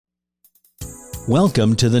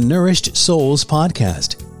Welcome to the Nourished Souls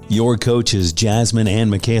podcast. Your coaches, Jasmine and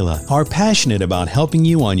Michaela, are passionate about helping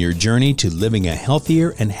you on your journey to living a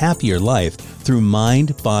healthier and happier life through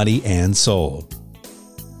mind, body, and soul.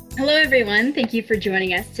 Hello, everyone. Thank you for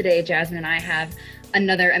joining us today. Jasmine and I have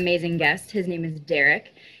another amazing guest. His name is Darrick,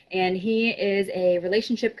 and he is a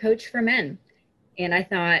relationship coach for men. And I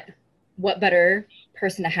thought, what better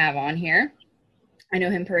person to have on here? I know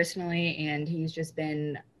him personally, and he's just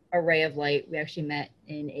been a ray of light. We actually met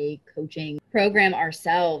in a coaching program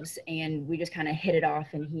ourselves, and we just kind of hit it off.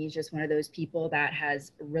 And he's just one of those people that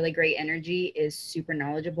has really great energy, is super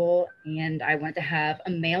knowledgeable, and I want to have a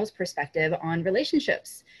male's perspective on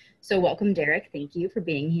relationships. So welcome, Darrick. Thank you for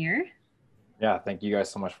being here. Yeah, thank you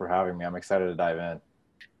guys so much for having me. I'm excited to dive in.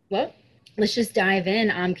 Well, let's just dive in.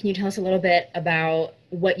 Can you tell us a little bit about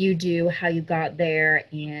what you do, how you got there,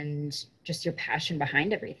 and just your passion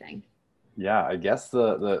behind everything? Yeah, I guess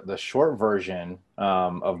the short version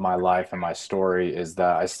of my life and my story is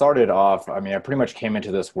that I started off, I pretty much came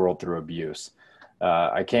into this world through abuse.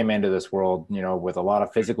 I came into this world, with a lot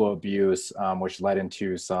of physical abuse, which led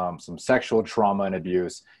into some sexual trauma and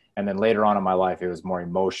abuse. And then later on in my life, it was more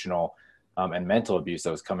emotional and mental abuse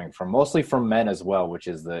that was coming from, mostly from men as well, which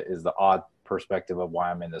is the odd perspective of why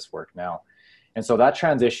I'm in this work now. And so that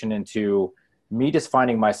transitioned into me just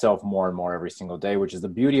finding myself more and more every single day, which is the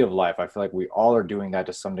beauty of life. I feel like we all are doing that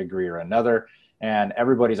to some degree or another, and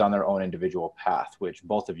everybody's on their own individual path, which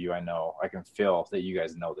both of you, I can feel that you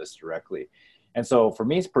guys know this directly. And so for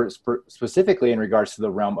me, specifically in regards to the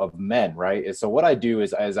realm of men, right? So what I do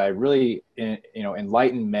is I really,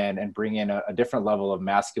 enlighten men and bring in a different level of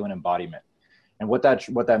masculine embodiment. And what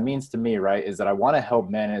that means to me, right, is that I want to help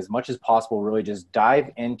men as much as possible really just dive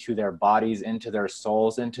into their bodies, into their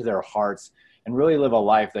souls, into their hearts, and really live a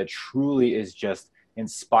life that truly is just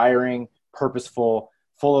inspiring, purposeful,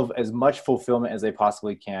 full of as much fulfillment as they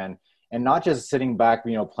possibly can. And not just sitting back,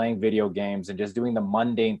 playing video games and just doing the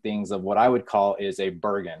mundane things of what I would call is a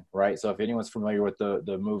Bergen, right? So if anyone's familiar with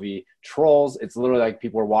the movie Trolls, it's literally like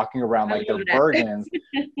people are walking around like they're Bergens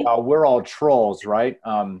while we're all trolls, right?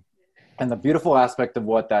 And the beautiful aspect of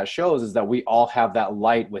what that shows is that we all have that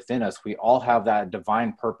light within us. We all have that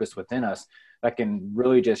divine purpose within us that can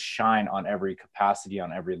really just shine on every capacity,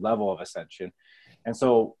 on every level of ascension. And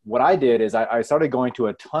so what I did is I started going to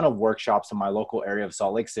a ton of workshops in my local area of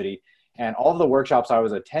Salt Lake City. And all of the workshops I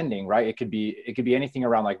was attending, right, it could be anything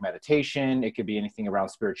around like meditation. It could be anything around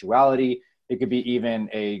spirituality. It could be even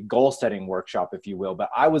a goal setting workshop, if you will.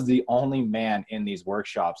 But I was the only man in these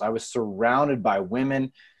workshops. I was surrounded by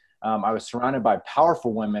women. I was surrounded by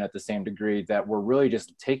powerful women at the same degree that were really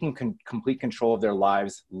just taking complete control of their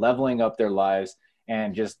lives, leveling up their lives,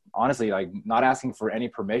 and just honestly, like not asking for any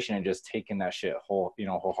permission and just taking that shit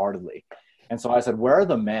wholeheartedly. And so I said, where are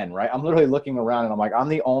the men, right? I'm literally looking around and I'm like, I'm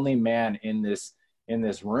the only man in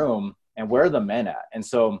this room, and where are the men at? And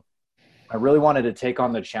so I really wanted to take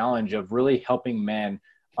on the challenge of really helping men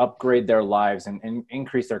upgrade their lives and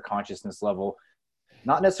increase their consciousness level.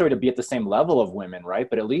 Not necessarily to be at the same level of women, right?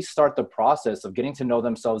 But at least start the process of getting to know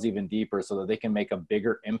themselves even deeper so that they can make a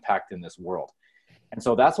bigger impact in this world. And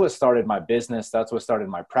so that's what started my business. That's what started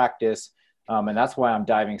my practice. And that's why I'm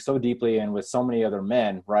diving so deeply in with so many other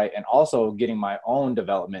men, right? And also getting my own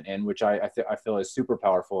development in, which I feel is super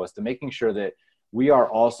powerful, is to making sure that we are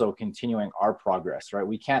also continuing our progress, right?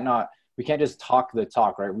 We can't just talk the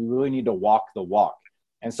talk, right? We really need to walk the walk.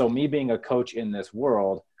 And so me being a coach in this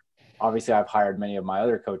world, obviously, I've hired many of my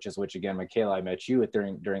other coaches, which again, Michaela, I met you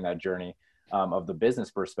during that journey of the business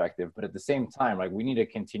perspective. But at the same time, like we need to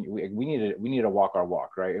continue, we need to walk our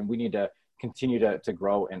walk, right? And we need to continue to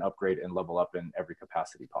grow and upgrade and level up in every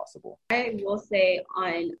capacity possible. I will say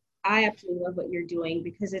I absolutely love what you're doing,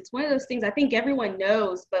 because it's one of those things I think everyone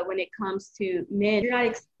knows, but when it comes to men, you're not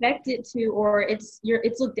expected to, or it's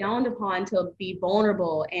looked down upon to be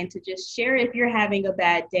vulnerable and to just share if you're having a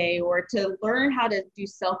bad day, or to learn how to do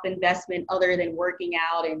self-investment other than working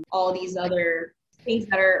out and all these other things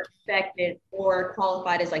that are expected or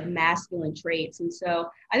qualified as like masculine traits. And so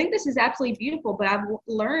I think this is absolutely beautiful, but I've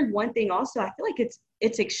learned one thing also. I feel like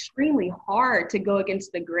it's extremely hard to go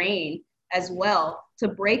against the grain as well, to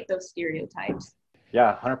break those stereotypes.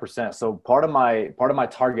 Yeah, 100%. So part of my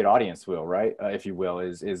target audience if you will,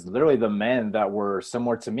 is literally the men that were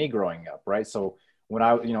similar to me growing up, right? So when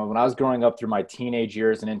I was growing up through my teenage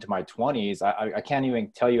years and into my 20s, I can't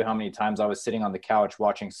even tell you how many times I was sitting on the couch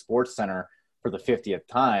watching SportsCenter for the 50th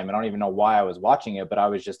time. I don't even know why I was watching it, but I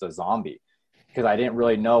was just a zombie because I didn't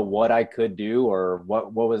really know what I could do or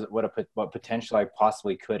what potential I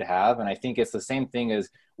possibly could have. And I think it's the same thing as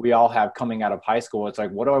we all have coming out of high school. It's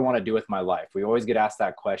like, what do I want to do with my life? We always get asked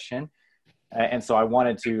that question. And so I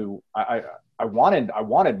wanted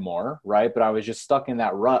more, right? But I was just stuck in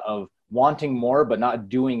that rut of wanting more, but not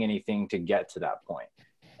doing anything to get to that point.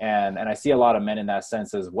 And I see a lot of men in that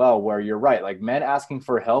sense as well, where you're right. Like, men asking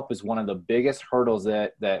for help is one of the biggest hurdles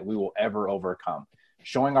that we will ever overcome.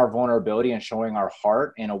 Showing our vulnerability and showing our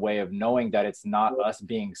heart in a way of knowing that it's not us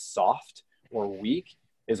being soft or weak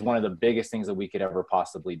is one of the biggest things that we could ever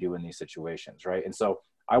possibly do in these situations, right? And so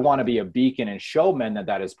I want to be a beacon and show men that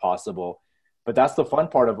that is possible. But that's the fun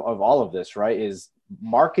part of all of this, right? Is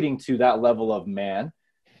marketing to that level of man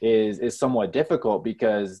is somewhat difficult,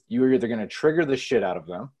 because you're either going to trigger the shit out of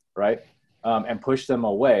them, right? And push them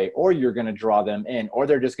away, or you're going to draw them in, or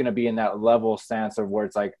they're just going to be in that level stance of where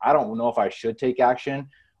it's like, I don't know if I should take action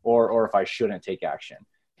or if I shouldn't take action.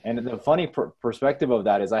 And the funny perspective of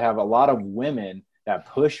that is, I have a lot of women that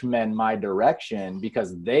push men my direction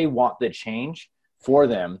because they want the change for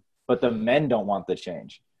them, but the men don't want the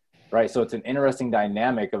change. Right. So it's an interesting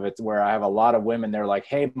dynamic of it, where I have a lot of women, they're like,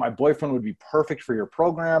 hey, my boyfriend would be perfect for your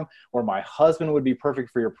program, or my husband would be perfect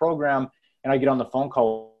for your program. And I get on the phone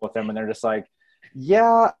call with them and they're just like,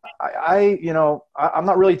 yeah, I'm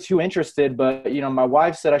not really too interested, but, my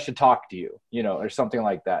wife said I should talk to you, or something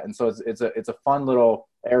like that. And so it's a fun little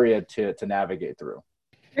area to navigate through.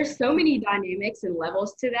 There's so many dynamics and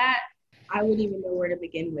levels to that. I wouldn't even know where to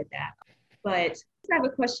begin with that. But I have a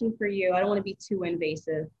question for you. I don't want to be too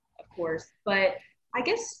invasive, of course, but I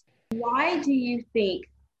guess, why do you think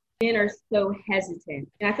men are so hesitant?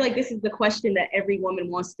 And I feel like this is the question that every woman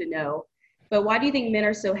wants to know. But why do you think men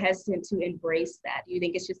are so hesitant to embrace that? Do you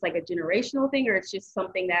think it's just like a generational thing, or it's just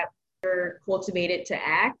something that we're cultivated to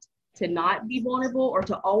act, to not be vulnerable, or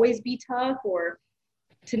to always be tough, or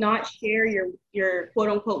to not share your quote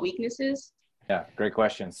unquote weaknesses? Yeah, great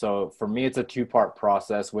question. So for me, it's a two-part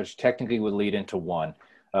process, which technically would lead into one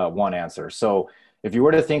answer. So if you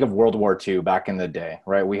were to think of World War II back in the day,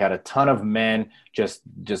 right, we had a ton of men just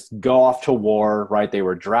go off to war, right? They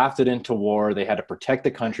were drafted into war. They had to protect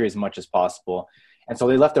the country as much as possible. And so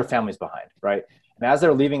they left their families behind, right? And as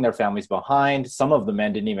they're leaving their families behind, some of the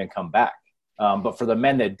men didn't even come back. But for the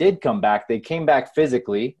men that did come back, they came back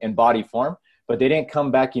physically in body form, but they didn't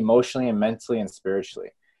come back emotionally and mentally and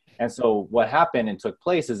spiritually. And so what happened and took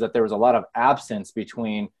place is that there was a lot of absence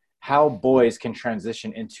between how boys can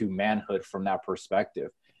transition into manhood from that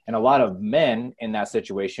perspective. And a lot of men in that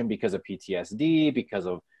situation, because of PTSD, because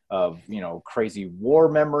of crazy war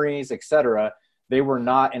memories, etc., they were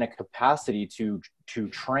not in a capacity to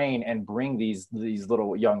train and bring these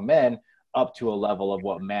little young men up to a level of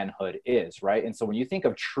what manhood is, right? And so when you think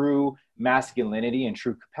of true masculinity and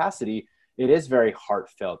true capacity, it is very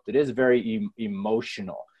heartfelt. It is very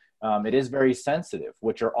emotional. It is very sensitive,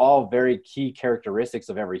 which are all very key characteristics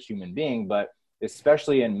of every human being, but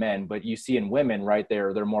especially in men. But you see in women, right,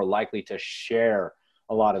 they're more likely to share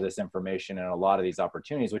a lot of this information and a lot of these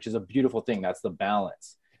opportunities, which is a beautiful thing. That's the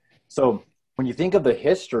balance. So when you think of the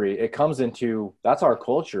history, it comes into, that's our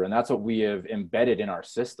culture, and that's what we have embedded in our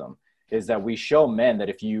system, is that we show men that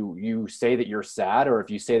if you say that you're sad, or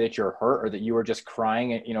if you say that you're hurt, or that you were just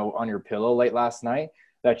crying, on your pillow late last night,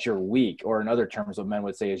 that you're weak, or in other terms, what men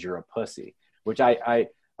would say is you're a pussy, which a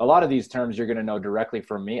lot of these terms you're going to know directly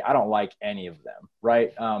from me. I don't like any of them,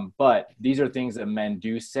 right? But these are things that men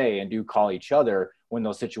do say and do call each other when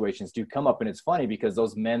those situations do come up. And it's funny, because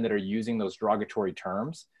those men that are using those derogatory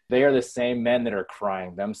terms, they are the same men that are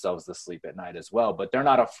crying themselves to sleep at night as well. But they're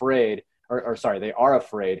not afraid, they are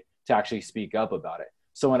afraid to actually speak up about it.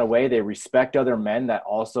 So in a way, they respect other men that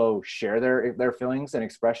also share their feelings and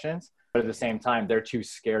expressions. But at the same time, they're too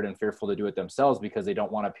scared and fearful to do it themselves, because they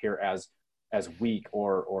don't want to appear as weak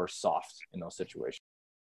or soft in those situations.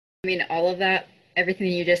 I mean, all of that, everything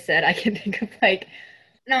you just said, I can think of, like,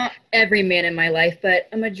 not every man in my life, but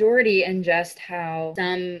a majority, and just how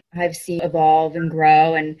some I've seen evolve and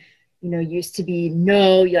grow, and, used to be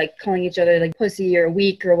like calling each other like pussy or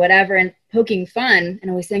weak or whatever, and poking fun,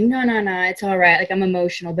 and always saying, no, it's all right. Like, I'm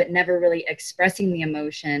emotional, but never really expressing the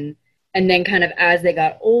emotion. And then kind of as they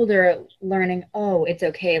got older, learning, oh, it's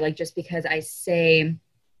okay. Like, just because I say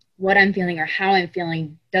what I'm feeling or how I'm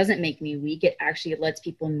feeling doesn't make me weak. It actually lets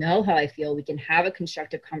people know how I feel. We can have a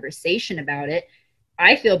constructive conversation about it.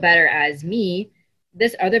 I feel better as me.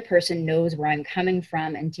 This other person knows where I'm coming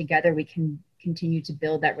from. And together we can continue to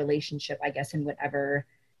build that relationship, I guess, in whatever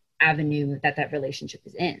avenue that relationship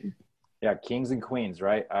is in. Yeah, kings and queens,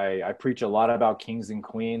 right? I preach a lot about kings and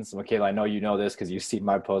queens. Michaela, I know you know this because you see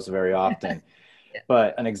my posts very often. Yeah.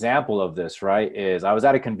 But an example of this, right, is I was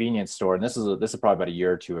at a convenience store, and this is probably about a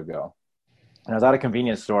year or two ago. And I was at a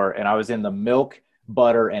convenience store, and I was in the milk,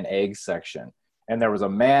 butter, and eggs section. And there was a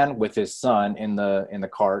man with his son in the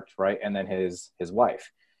cart, right? And then his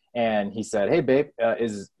wife. And he said, "Hey, babe,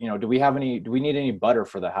 do we need any butter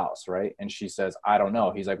for the house?" Right? And she says, "I don't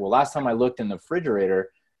know." He's like, "Well, last time I looked in the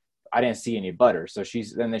refrigerator, I didn't see any butter." So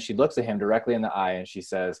then she looks at him directly in the eye and she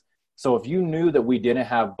says, "So if you knew that we didn't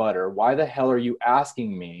have butter, why the hell are you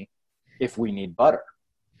asking me if we need butter?"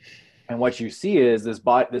 And what you see is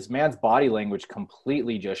this man's body language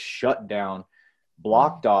completely just shut down,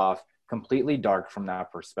 blocked off, completely dark from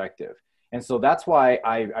that perspective. And so that's why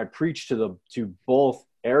I preach to both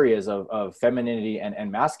areas of femininity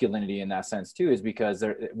and masculinity in that sense too, is because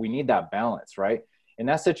we need that balance, right? In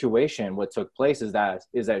that situation, what took place is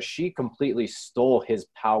that she completely stole his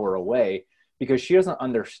power away, because she doesn't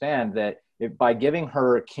understand that by giving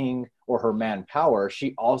her king or her man power,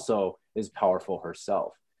 she also is powerful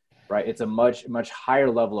herself, right? It's a much, much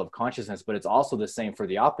higher level of consciousness, but it's also the same for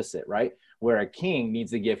the opposite, right? Where a king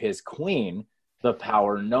needs to give his queen the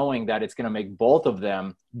power, knowing that it's going to make both of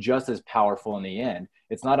them just as powerful in the end.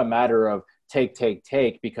 It's not a matter of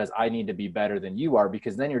take, because I need to be better than you are,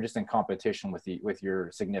 because then you're just in competition with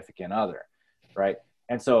your significant other, right?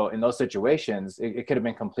 And so in those situations, it could have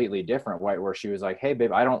been completely different, right? Where she was like, "Hey,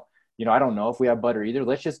 babe, I don't know if we have butter either.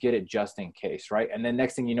 Let's just get it just in case," right? And then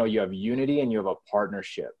next thing you know, you have unity and you have a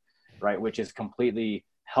partnership, right? Which is completely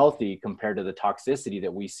healthy compared to the toxicity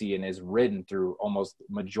that we see and is ridden through almost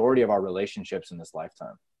majority of our relationships in this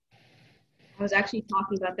lifetime. I was actually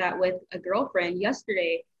talking about that with a girlfriend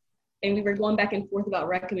yesterday, and we were going back and forth about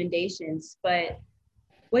recommendations. But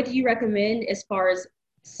what do you recommend as far as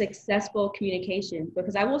successful communication?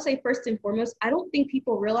 Because I will say, first and foremost, I don't think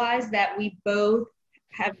people realize that we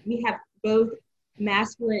have both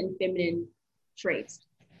masculine and feminine traits.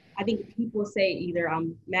 I think people say either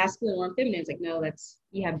I'm masculine or I'm feminine. It's like, no,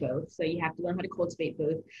 you have both. So you have to learn how to cultivate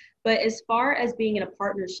both. But as far as being in a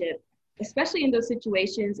partnership, especially in those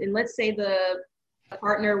situations, and let's say the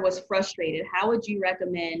partner was frustrated, how would you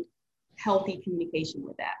recommend healthy communication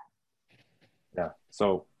with that? Yeah.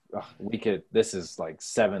 So this is like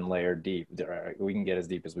 7-layer deep. We can get as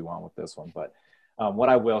deep as we want with this one. But what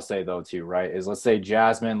I will say though too, right, is let's say,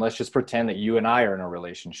 Jasmine, let's just pretend that you and I are in a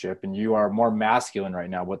relationship and you are more masculine right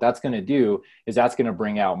now. What that's going to do is that's going to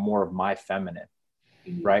bring out more of my feminine,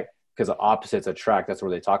 right? Because the opposites attract. That's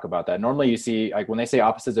where they talk about that. Normally you see, like when they say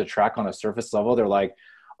opposites attract on a surface level, they're like,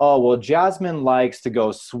 "Oh, well, Jasmine likes to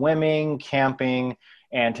go swimming, camping,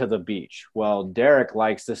 and to the beach. Well, Darrick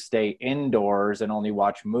likes to stay indoors and only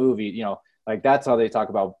watch movies." Like that's how they talk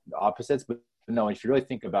about opposites. But no, if you really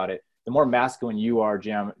think about it, the more masculine you are,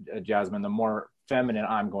 Jasmine, the more feminine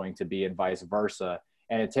I'm going to be, and vice versa.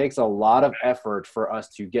 And it takes a lot of effort for us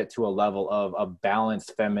to get to a level of a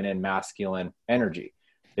balanced feminine, masculine energy.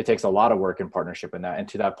 It takes a lot of work in partnership in that. And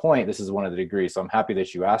to that point, this is one of the degrees. So I'm happy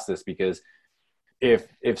that you asked this, because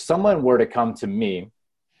if someone were to come to me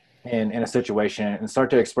in a situation and start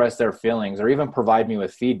to express their feelings or even provide me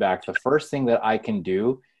with feedback, the first thing that I can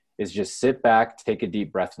do is just sit back, take a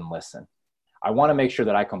deep breath, and listen. I want to make sure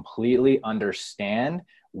that I completely understand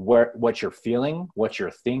what you're feeling, what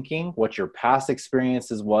you're thinking, what your past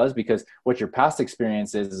experiences was, because what your past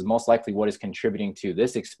experience is most likely what is contributing to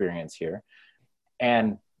this experience here.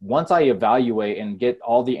 And once I evaluate and get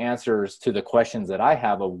all the answers to the questions that I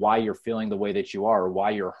have of why you're feeling the way that you are, or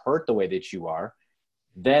why you're hurt the way that you are,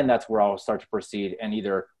 then that's where I'll start to proceed and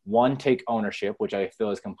either one, take ownership, which I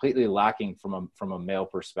feel is completely lacking from a male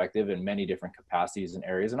perspective in many different capacities and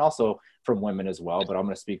areas, and also from women as well. But I'm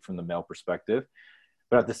going to speak from the male perspective.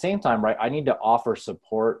 But at the same time, right, I need to offer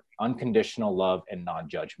support, unconditional love, and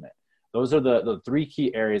non-judgment. Those are the three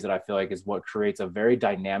key areas that I feel like is what creates a very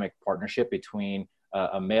dynamic partnership between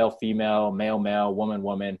a male, female, male, male, woman,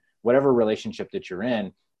 woman, whatever relationship that you're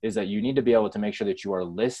in, is that you need to be able to make sure that you are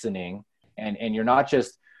listening. And you're not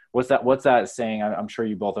just, what's that saying? I'm sure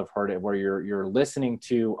you both have heard it, where you're listening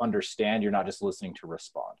to understand. You're not just listening to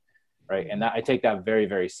respond, right? And that I take that very,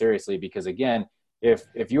 very seriously, because again,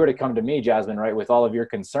 if you were to come to me, Jasmine, right, with all of your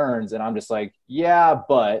concerns, and I'm just like, yeah,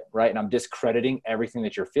 but, right, and I'm discrediting everything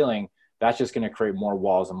that you're feeling, that's just going to create more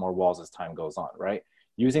walls and more walls as time goes on, right?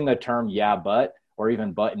 Using the term yeah, but, or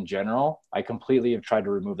even but in general, I completely have tried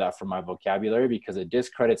to remove that from my vocabulary, because it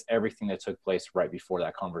discredits everything that took place right before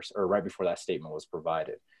that right before that statement was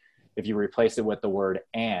provided. If you replace it with the word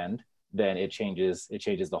and, then it changes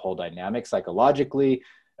the whole dynamic psychologically,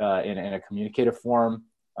 in a communicative form,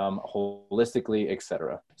 holistically,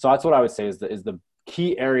 etc. So that's what I would say is the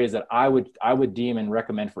key areas that I would deem and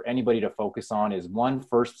recommend for anybody to focus on is, one,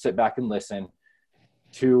 first, sit back and listen.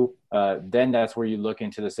 Two, then that's where you look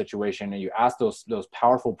into the situation and you ask those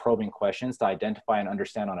powerful probing questions to identify and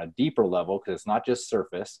understand on a deeper level, because it's not just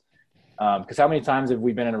surface. Because how many times have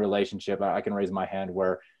we been in a relationship, I can raise my hand,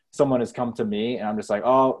 where someone has come to me and I'm just like,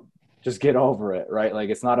 oh, just get over it, right? Like,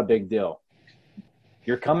 it's not a big deal.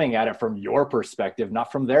 You're coming at it from your perspective,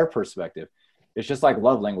 not from their perspective. It's just like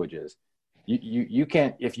love languages. You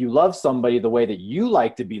can't, if you love somebody the way that you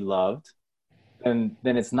like to be loved, then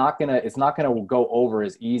it's not gonna go over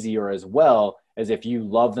as easy or as well as if you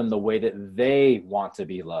love them the way that they want to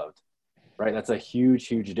be loved, right? That's a huge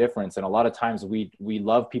difference. And a lot of times we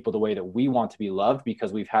love people the way that we want to be loved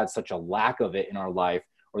because we've had such a lack of it in our life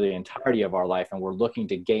or the entirety of our life, and we're looking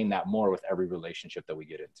to gain that more with every relationship that we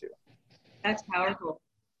get into. That's powerful,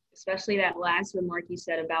 especially that last remark you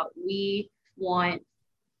said about we want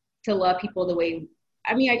to love people the way.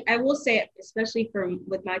 I mean, I will say, especially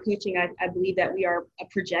with my coaching, I believe that we are a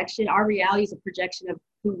projection. Our reality is a projection of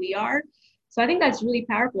who we are. So I think that's really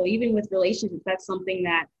powerful. Even with relationships, that's something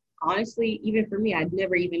that honestly, even for me, I'd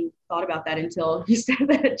never even thought about that until you said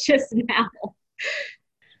that just now.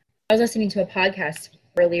 I was listening to a podcast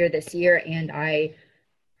earlier this year and I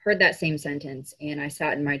heard that same sentence and I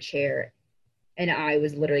sat in my chair and I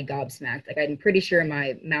was literally gobsmacked. Like, I'm pretty sure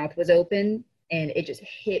my mouth was open and it just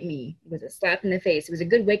hit me. It was a slap in the face. It was a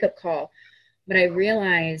good wake-up call. But I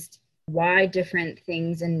realized why different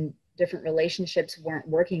things in different relationships weren't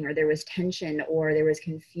working, or there was tension, or there was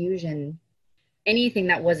confusion, anything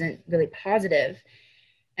that wasn't really positive.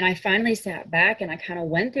 And I finally sat back and I kind of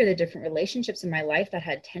went through the different relationships in my life that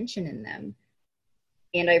had tension in them.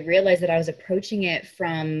 And I realized that I was approaching it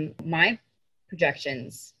from my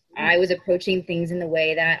projections. I was approaching things in the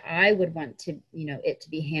way that I would want to, it to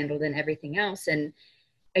be handled and everything else. And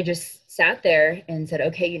I just sat there and said,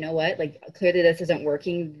 okay, you know what? Like, clearly this isn't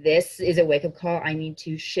working. This is a wake-up call. I need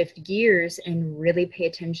to shift gears and really pay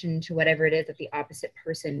attention to whatever it is that the opposite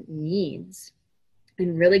person needs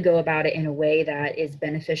and really go about it in a way that is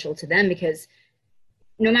beneficial to them, because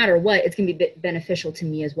no matter what, it's going to be beneficial to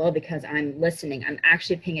me as well, because I'm listening. I'm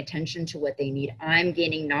actually paying attention to what they need. I'm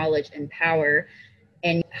gaining knowledge and power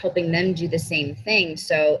and helping them do the same thing.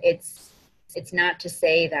 So it's not to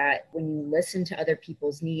say that when you listen to other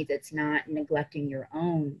people's needs, it's not neglecting your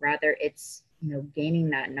own. Rather, it's, gaining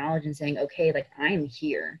that knowledge and saying, okay, like, I am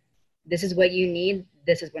here. This is what you need.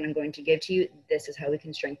 This is what I'm going to give to you. This is how we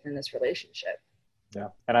can strengthen this relationship. Yeah.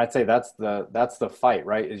 And I'd say that's the fight,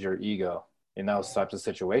 right? Is your ego in those types of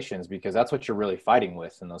situations, because that's what you're really fighting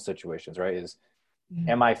with in those situations, right? Is,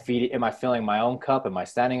 am I filling my own cup? Am I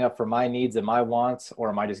standing up for my needs and my wants, or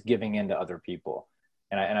am I just giving in to other people?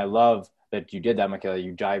 And I love that you did that, Michaela.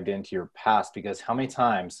 You dived into your past, because how many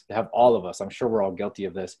times have all of us, I'm sure we're all guilty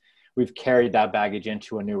of this, we've carried that baggage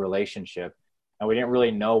into a new relationship and we didn't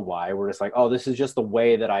really know why. We're just like, oh, this is just the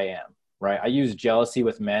way that I am, right? I use jealousy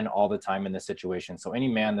with men all the time in this situation. So any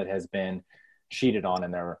man that has been cheated on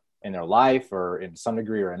in their life or in some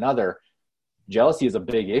degree or another, jealousy is a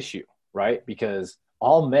big issue, right? Because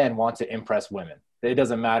all men want to impress women. It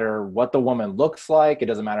doesn't matter what the woman looks like. It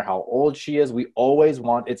doesn't matter how old she is. We always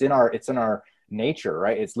want, it's in our nature,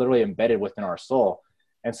 right? It's literally embedded within our soul.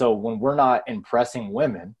 And so when we're not impressing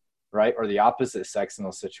women, right, or the opposite sex in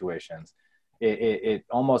those situations, it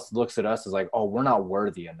almost looks at us as like, oh, we're not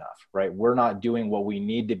worthy enough, right? We're not doing what we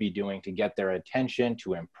need to be doing to get their attention,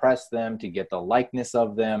 to impress them, to get the likeness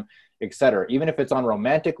of them, etc. Even if it's on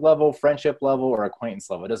romantic level, friendship level, or acquaintance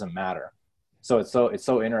level, it doesn't matter. So it's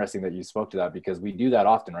so interesting that you spoke to that, because we do that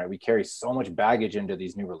often, right? We carry so much baggage into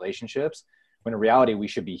these new relationships, when in reality, we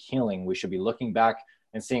should be healing. We should be looking back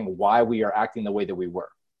and seeing why we are acting the way that we were.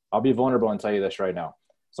 I'll be vulnerable and tell you this right now.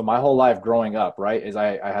 So my whole life growing up, right, is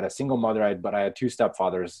I had a single mother, but I had two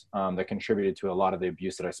stepfathers that contributed to a lot of the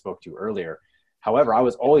abuse that I spoke to earlier. However, I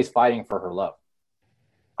was always fighting for her love.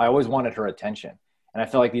 I always wanted her attention. And I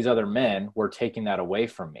feel like these other men were taking that away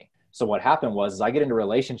from me. So what happened was I get into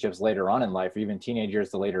relationships later on in life, or even teenage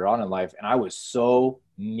years to later on in life, and I was so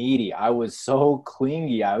needy. I was so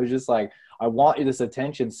clingy. I was just like, I want this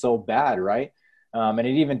attention so bad, right? And it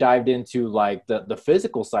even dived into like the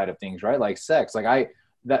physical side of things, right? Like sex. Like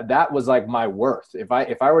that was like my worth. If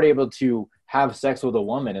I were able to have sex with a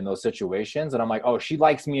woman in those situations, and I'm like, oh, she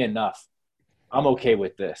likes me enough, I'm okay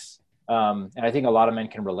with this. And I think a lot of men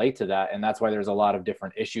can relate to that. And that's why there's a lot of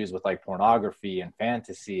different issues with like pornography and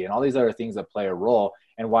fantasy and all these other things that play a role,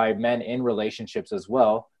 and why men in relationships as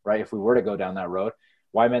well, right? If we were to go down that road,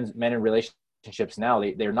 why men in relationships now,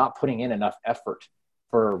 they're not putting in enough effort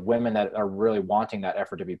for women that are really wanting that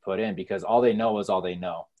effort to be put in, because all they know is all they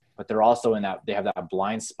know. But they're also in that, they have that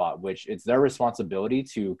blind spot, which it's their responsibility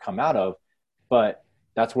to come out of. But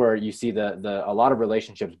that's where you see a lot of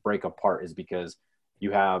relationships break apart, is because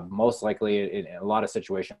you have, most likely in a lot of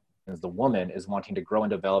situations, the woman is wanting to grow and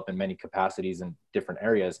develop in many capacities in different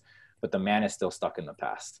areas, but the man is still stuck in the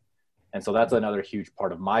past. And so that's another huge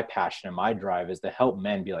part of my passion and my drive, is to help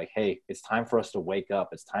men be like, hey, it's time for us to wake up.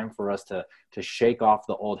 It's time for us to shake off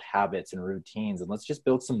the old habits and routines, and let's just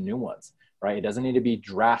build some new ones, right? It doesn't need to be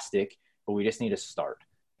drastic, but we just need to start.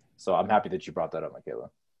 So I'm happy that you brought that up, Michaela.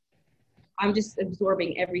 I'm just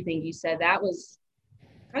absorbing everything you said. That was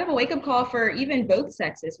kind of a wake-up call for even both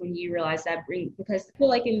sexes when you realize that, because I feel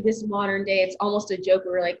like in this modern day, it's almost a joke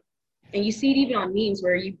where like, and you see it even on memes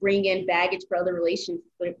where you bring in baggage for other relationships.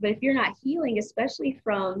 But if you're not healing, especially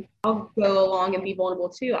from, I'll go along and be vulnerable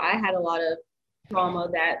too. I had a lot of trauma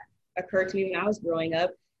that occurred to me when I was growing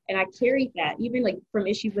up. And I carried that even like from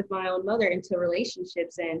issues with my own mother into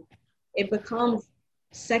relationships. And it becomes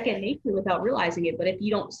second nature without realizing it. But if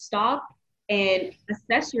you don't stop and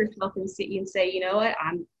assess yourself and sit and say, you know what,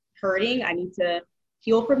 I'm hurting, I need to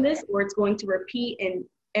heal from this, or it's going to repeat in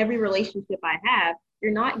every relationship I have,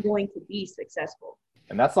 you're not going to be successful.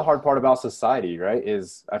 And that's the hard part about society, right?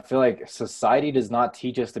 Is I feel like society does not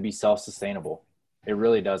teach us to be self-sustainable. It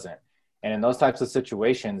really doesn't. And in those types of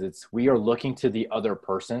situations, we are looking to the other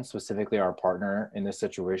person, specifically our partner in this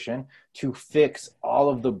situation, to fix all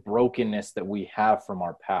of the brokenness that we have from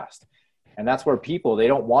our past. And that's where people, they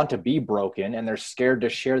don't want to be broken, and they're scared to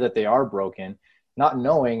share that they are broken, not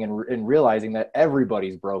knowing and realizing that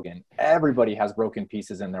everybody's broken. Everybody has broken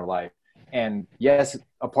pieces in their life. And yes,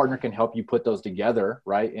 a partner can help you put those together,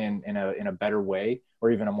 right, in a better way,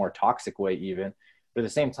 or even a more toxic way even. But at the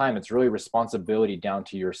same time, it's really responsibility down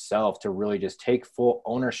to yourself to really just take full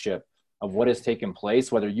ownership of what has taken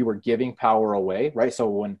place, whether you were giving power away, right? So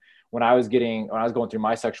when I was going through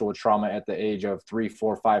my sexual trauma at the age of 3,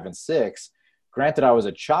 4, 5, and 6, granted I was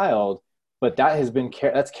a child, but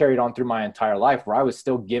that's carried on through my entire life, where I was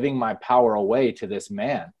still giving my power away to this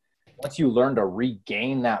man. Once you learn to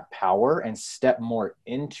regain that power and step more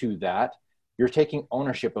into that, you're taking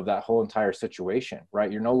ownership of that whole entire situation,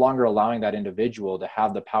 right? You're no longer allowing that individual to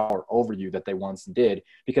have the power over you that they once did,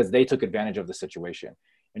 because they took advantage of the situation.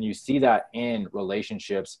 And you see that in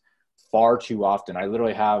relationships far too often. I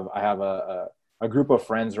have a group of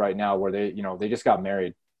friends right now where they just got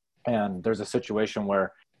married, and there's a situation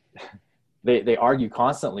where they argue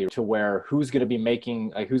constantly to where who's going to be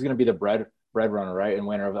the breadwinner, right, and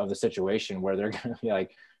winner of the situation, where they're going to be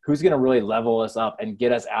like, who's going to really level us up and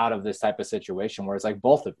get us out of this type of situation, where it's like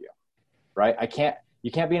both of you, right?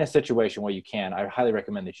 You can't be in a situation where I highly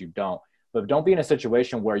recommend that you don't, but don't be in a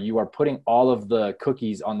situation where you are putting all of the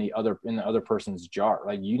cookies in the other person's jar.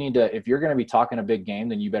 Like, you need to, if you're going to be talking a big game,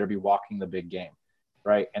 then you better be walking the big game,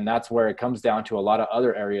 right? And that's where it comes down to a lot of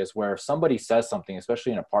other areas where if somebody says something,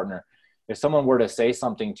 especially in a partner, if someone were to say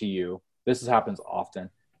something to you, this happens often,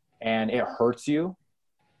 and it hurts you,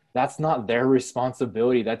 that's not their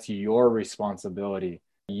responsibility. That's your responsibility.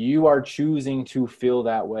 You are choosing to feel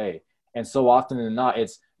that way. And so often than not,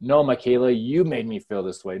 it's, no, Michaela, you made me feel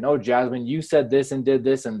this way. No, Jasmine, you said this and did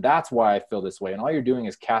this, and that's why I feel this way. And all you're doing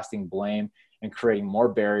is casting blame and creating more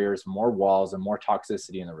barriers, more walls, and more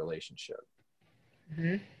toxicity in the relationship.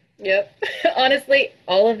 Mm-hmm. Yep. Honestly,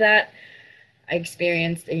 all of that I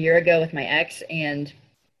experienced a year ago with my ex, and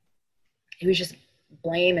it was just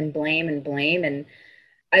blame and blame and blame. And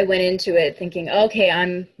I went into it thinking, okay,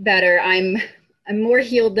 I'm better. I'm more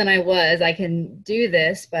healed than I was. I can do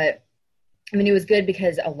this. But I mean, it was good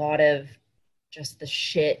because a lot of just the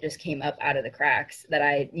shit just came up out of the cracks that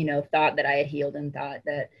I, thought that I had healed and thought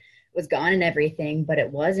that was gone and everything, but it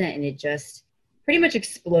wasn't. And it just pretty much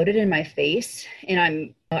exploded in my face. And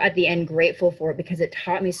I'm at the end grateful for it, because it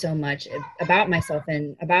taught me so much about myself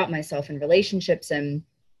and relationships and,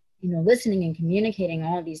 listening and communicating,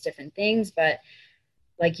 all of these different things. But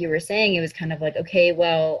like you were saying, it was kind of like, okay,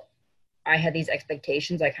 well, I had these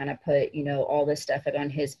expectations. I kind of put, all this stuff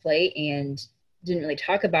on his plate and didn't really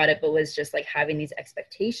talk about it, but was just like having these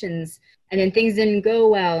expectations, and then things didn't go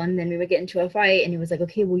well. And then we would get into a fight, and it was like,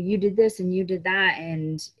 okay, well, you did this and you did that.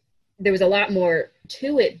 And there was a lot more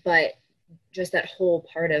to it, but just that whole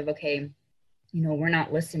part of, okay, we're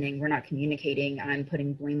not listening. We're not communicating. I'm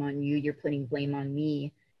putting blame on you. You're putting blame on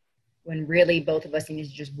me. When really both of us need to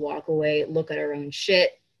just walk away, look at our own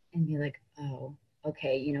shit, and be like, oh,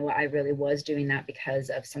 okay, I really was doing that because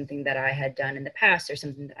of something that I had done in the past, or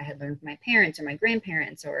something that I had learned from my parents or my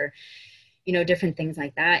grandparents, or, different things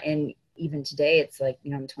like that. And even today, it's like,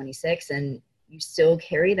 I'm 26 and you still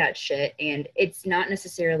carry that shit. And it's not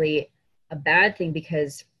necessarily a bad thing,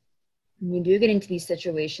 because when you do get into these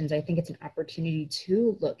situations, I think it's an opportunity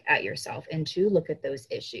to look at yourself and to look at those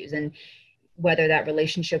issues. And whether that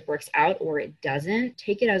relationship works out or it doesn't,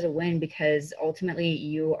 take it as a win, because ultimately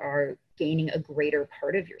you are gaining a greater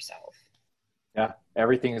part of yourself. Yeah,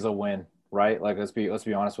 everything is a win. right? Like, let's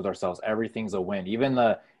be honest with ourselves. Everything's a win. Even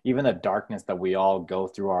the darkness that we all go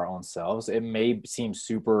through our own selves, it may seem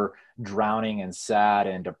super drowning and sad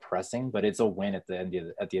and depressing, but it's a win at the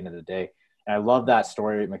end of the day. And I love that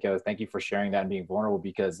story, Michaela. Thank you for sharing that and being vulnerable,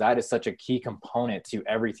 because that is such a key component to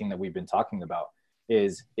everything that we've been talking about.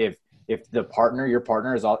 Is if your partner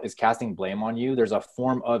is casting blame on you, there's a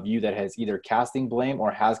form of you that has either casting blame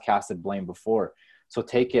or has casted blame before. So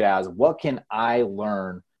take it as, what can I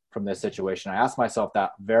learn from this situation? I ask myself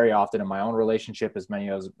that very often in my own relationship, as many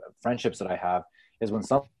as friendships that I have, is when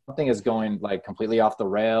something is going like completely off the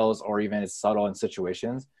rails, or even it's subtle in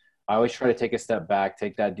situations, I always try to take a step back,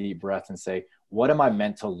 take that deep breath and say, what am I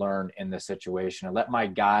meant to learn in this situation? And let my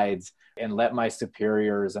guides and let my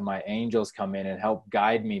superiors and my angels come in and help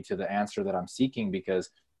guide me to the answer that I'm seeking, because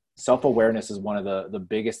self-awareness is one of the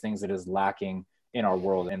biggest things that is lacking in our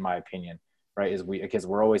world, in my opinion, right? Because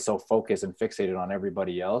we're always so focused and fixated on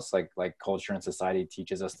everybody else, like culture and society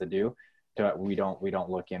teaches us to do, we don't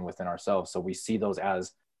look in within ourselves. So we see those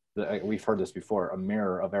as we've heard this before, a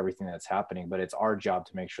mirror of everything that's happening, but it's our job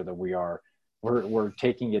to make sure that we're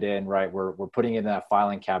taking it in, right? We're putting it in that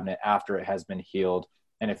filing cabinet after it has been healed.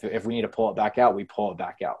 And if we need to pull it back out, we pull it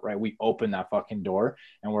back out, right? We open that fucking door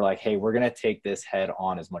and we're like, hey, we're going to take this head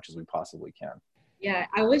on as much as we possibly can. Yeah,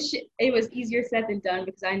 I wish it was easier said than done,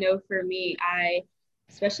 because I know for me,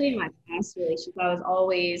 especially in my past relationship, I was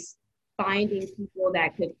always finding people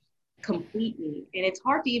that could complete me. And it's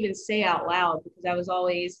hard to even say out loud, because I was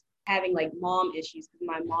always having like mom issues because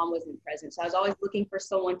my mom wasn't present. So I was always looking for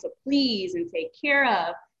someone to please and take care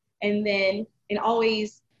of. And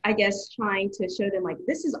always, I guess, trying to show them like,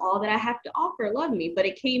 this is all that I have to offer, love me. But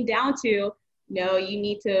it came down to, no, you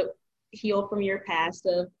need to heal from your past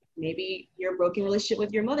of maybe your broken relationship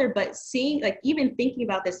with your mother. But seeing, like, even thinking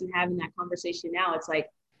about this and having that conversation now, it's like,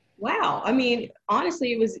 wow. I mean,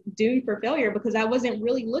 honestly, it was doomed for failure, because I wasn't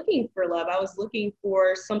really looking for love. I was looking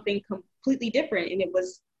for something completely different, and it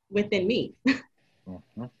was within me.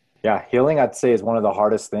 Mm-hmm. Yeah, healing, I'd say, is one of the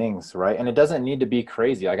hardest things, right? And it doesn't need to be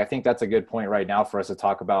crazy. Like, I think that's a good point right now for us to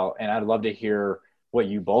talk about. And I'd love to hear what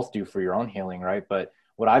you both do for your own healing, right? But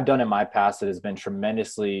what I've done in my past that has been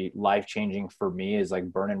tremendously life-changing for me is like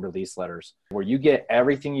burn and release letters, where you get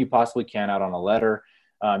everything you possibly can out on a letter.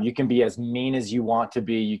 You can be as mean as you want to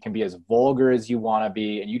be. You can be as vulgar as you want to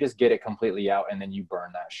be, and you just get it completely out, and then you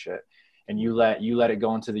burn that shit. And you let it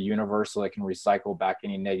go into the universe so it can recycle back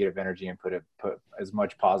any negative energy and put as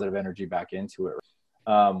much positive energy back into it.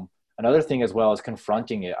 Another thing as well is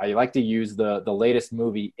confronting it. I like to use the latest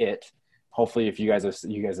movie, It. Hopefully, if you guys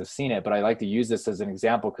have seen it, but I like to use this as an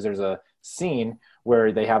example because there's a scene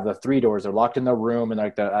where they have the three doors. They're locked in the room, and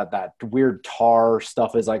like that weird tar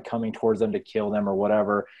stuff is like coming towards them to kill them or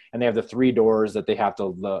whatever. And they have the three doors that they have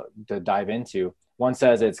to dive into. One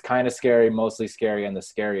says it's kind of scary, mostly scary, and the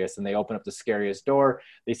scariest. And they open up the scariest door.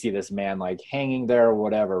 They see this man like hanging there or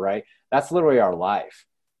whatever, right? That's literally our life.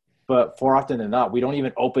 But more often than not, we don't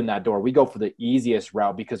even open that door. We go for the easiest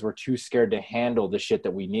route because we're too scared to handle the shit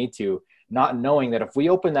that we need to, not knowing that if we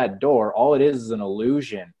open that door, all it is an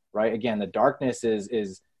illusion, right? Again, the darkness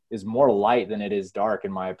is more light than it is dark,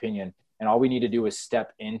 in my opinion. And all we need to do is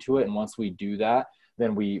step into it. And once we do that,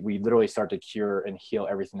 then we literally start to cure and heal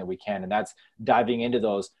everything that we can. And that's diving into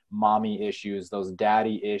those mommy issues, those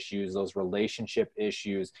daddy issues, those relationship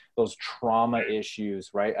issues, those trauma issues,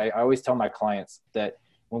 right? I always tell my clients that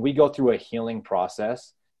when we go through a healing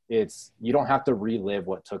process, you don't have to relive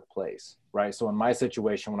what took place, right? So in my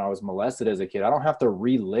situation, when I was molested as a kid, I don't have to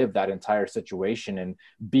relive that entire situation and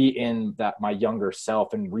be in my younger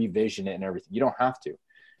self and revision it and everything. You don't have to,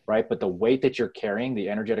 right? But the weight that you're carrying, the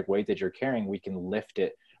energetic weight that you're carrying, we can lift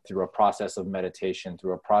it through a process of meditation,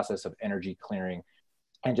 through a process of energy clearing,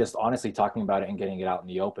 and just honestly talking about it and getting it out in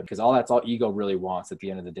the open. Because that's all ego really wants at the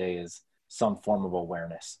end of the day is some form of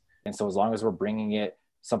awareness. And so as long as we're bringing it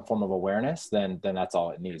some form of awareness, then that's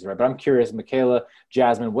all it needs, right? But I'm curious, Michaela,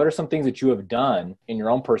 Jasmine, what are some things that you have done in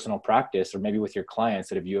your own personal practice or maybe with your clients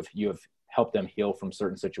that you have helped them heal from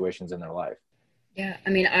certain situations in their life? Yeah,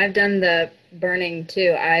 I mean, I've done the burning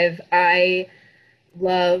too. I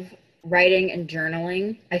love writing and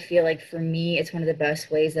journaling. I feel like for me, it's one of the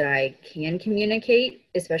best ways that I can communicate,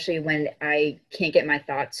 especially when I can't get my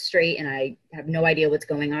thoughts straight and I have no idea what's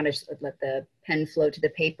going on. I just let the pen flow to the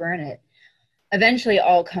paper and it eventually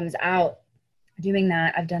all comes out. Doing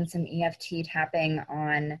that, I've done some EFT tapping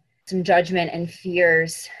on some judgment and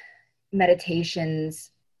fears,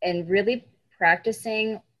 meditations, and really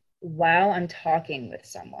practicing while I'm talking with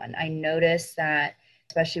someone. I notice that,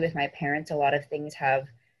 especially with my parents, a lot of things have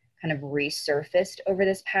kind of resurfaced over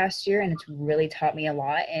this past year, and it's really taught me a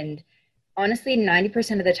lot. And Honestly,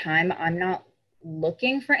 90% of the time, I'm not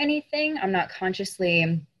looking for anything. I'm not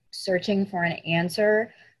consciously searching for an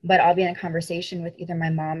answer, but I'll be in a conversation with either my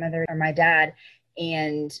mom or my dad.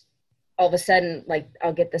 And all of a sudden, like,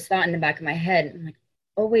 I'll get this thought in the back of my head. I'm like,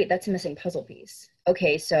 oh, wait, that's a missing puzzle piece.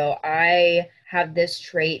 Okay, so I have this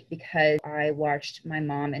trait because I watched my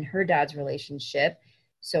mom and her dad's relationship.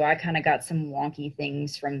 So I kind of got some wonky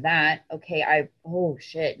things from that. Okay, oh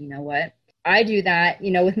shit, you know what? I do that,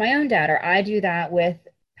 with my own dad, or I do that with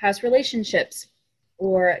past relationships,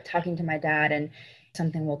 or talking to my dad, and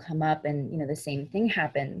something will come up and, the same thing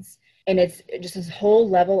happens. And it's just this whole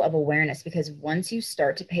level of awareness, because once you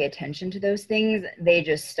start to pay attention to those things, they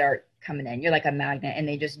just start coming in. You're like a magnet and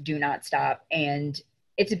they just do not stop. And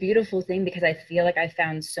it's a beautiful thing, because I feel like I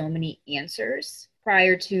found so many answers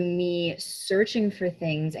prior to me searching for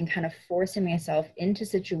things and kind of forcing myself into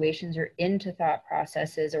situations or into thought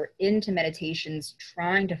processes or into meditations,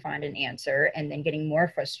 trying to find an answer and then getting more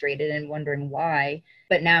frustrated and wondering why.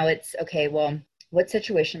 But now it's okay, well, what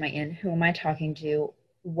situation am I in? Who am I talking to?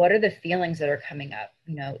 What are the feelings that are coming up?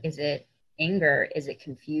 Is it anger? Is it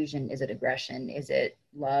confusion? Is it aggression? Is it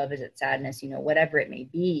love? Is it sadness? Whatever it may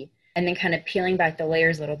be. And then kind of peeling back the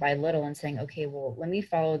layers little by little and saying, okay, well, let me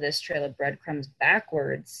follow this trail of breadcrumbs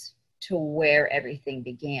backwards to where everything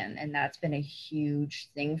began. And that's been a huge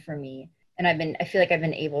thing for me. And I feel like I've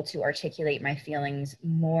been able to articulate my feelings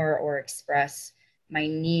more, or express my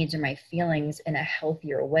needs or my feelings in a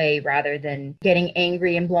healthier way, rather than getting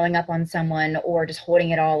angry and blowing up on someone, or just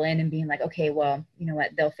holding it all in and being like, okay, well, you know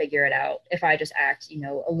what, they'll figure it out. If I just act,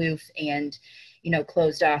 aloof and,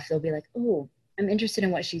 closed off, they'll be like, oh, I'm interested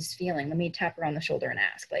in what she's feeling. Let me tap her on the shoulder and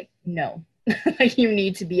ask. Like, no, like, you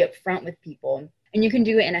need to be upfront with people, and you can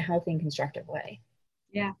do it in a healthy and constructive way.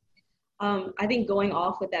 Yeah. I think going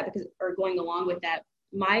along with that,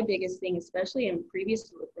 my biggest thing, especially in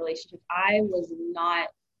previous relationships, I was not,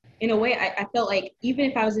 in a way, I felt like even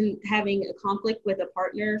if I was having a conflict with a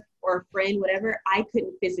partner or a friend, whatever, I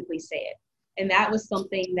couldn't physically say it. And that was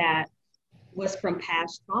something that was from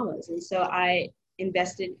past traumas. And so I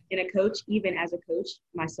invested in a coach, even as a coach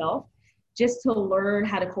myself, just to learn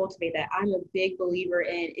how to cultivate that. I'm a big believer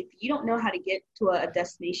in, if you don't know how to get to a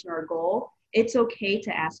destination or a goal, it's okay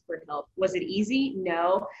to ask for help. Was it easy?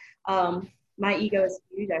 No. My ego is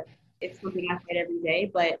huge. It's something I fight every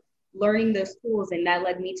day, but learning those tools, and that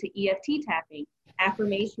led me to EFT tapping,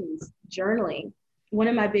 affirmations, journaling. One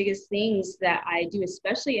of my biggest things that I do,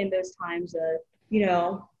 especially in those times of,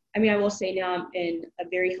 I will say now I'm in a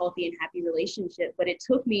very healthy and happy relationship, but it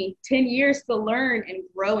took me 10 years to learn and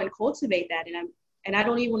grow and cultivate that. And I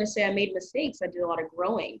don't even want to say I made mistakes. I did a lot of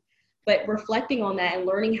growing, but reflecting on that and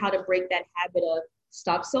learning how to break that habit of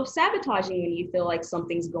stop self-sabotaging when you feel like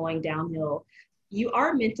something's going downhill. You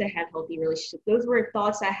are meant to have healthy relationships. Those were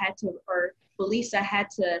thoughts or beliefs I had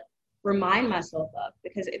to remind myself of,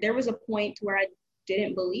 because there was a point where I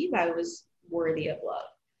didn't believe I was worthy of love.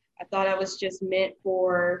 I thought I was just meant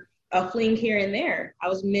for a fling here and there. I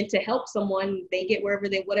was meant to help someone. They get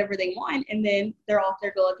whatever they want, and then they're off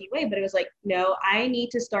their go-lucky way. But it was like, no, I need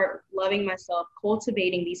to start loving myself,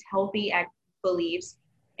 cultivating these healthy beliefs,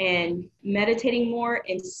 and meditating more,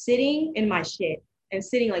 and sitting in my shit, and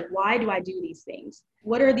sitting like, why do I do these things?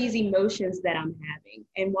 What are these emotions that I'm having,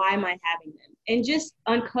 and why am I having them? And just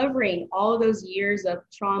uncovering all those years of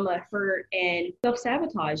trauma, hurt, and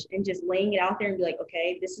self-sabotage, and just laying it out there and be like,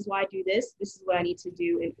 okay, this is why I do this. This is what I need to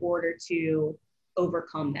do in order to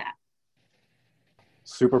overcome that.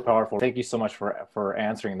 Super powerful. Thank you so much for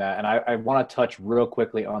answering that. And I want to touch real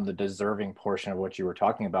quickly on the deserving portion of what you were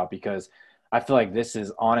talking about, because I feel like this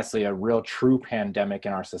is honestly a real true pandemic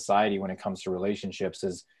in our society when it comes to relationships.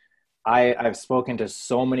 I've spoken to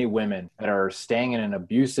so many women that are staying in an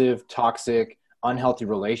abusive, toxic, unhealthy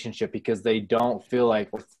relationship because they don't feel like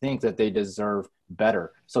or think that they deserve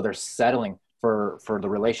better. So they're settling for the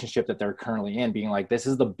relationship that they're currently in, being like, this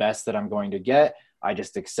is the best that I'm going to get. I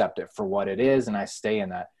just accept it for what it is, and I stay in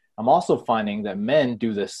that. I'm also finding that men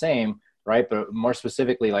do the same, right? But more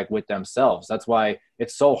specifically, like with themselves. That's why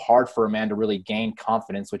it's so hard for a man to really gain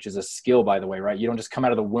confidence, which is a skill, by the way, right? You don't just come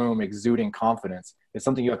out of the womb exuding confidence. It's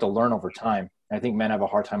something you have to learn over time. And I think men have a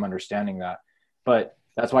hard time understanding that. But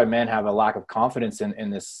that's why men have a lack of confidence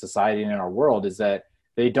in this society and in our world, is that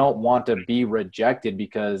they don't want to be rejected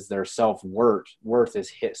because their self-worth is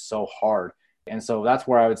hit so hard. And so that's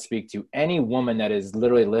where I would speak to any woman that is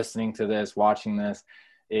literally listening to this, watching this,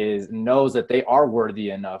 knows that they are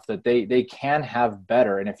worthy enough, that they can have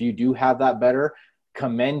better. And if you do have that better,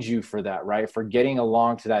 commend you for that, right? For getting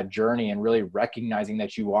along to that journey and really recognizing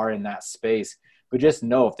that you are in that space. But just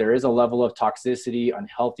know, if there is a level of toxicity,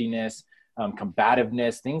 unhealthiness,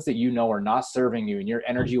 combativeness, things that you know are not serving you, and your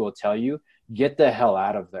energy will tell you, get the hell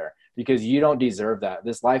out of there, because you don't deserve that.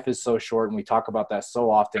 This life is so short, and we talk about that so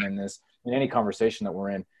often in any conversation that we're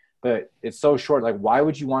in, but it's so short. Like, why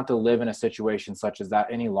would you want to live in a situation such as that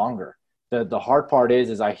any longer? The hard part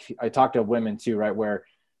is I talk to women too, right, where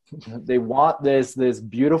they want this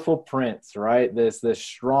beautiful prince, right? This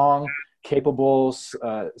strong, capable,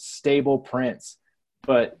 stable prince.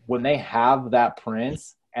 But when they have that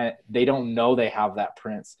prince and they don't know they have that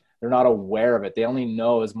prince, they're not aware of it. They only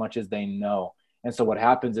know as much as they know. And so what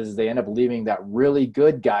happens is they end up leaving that really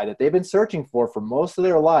good guy that they've been searching for most of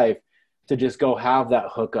their life to just go have that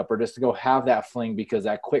hookup or just to go have that fling, because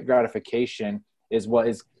that quick gratification is what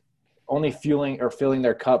is only fueling or filling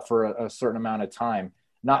their cup for a certain amount of time,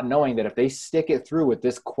 not knowing that if they stick it through with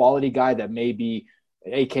this quality guy that may be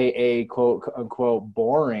AKA quote unquote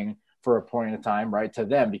boring for a point in time, right, to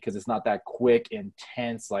them, because it's not that quick,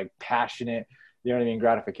 intense, like passionate, you know what I mean,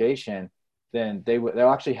 gratification, then they'll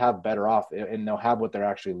actually have better off, and they'll have what they're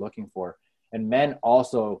actually looking for. And men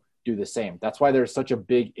also do the same. That's why there's such a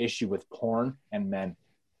big issue with porn and men.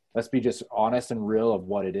 Let's be just honest and real of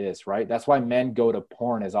what it is, right? That's why men go to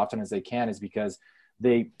porn as often as they can, is because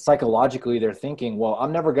they psychologically, they're thinking, well,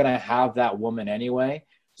 I'm never going to have that woman anyway,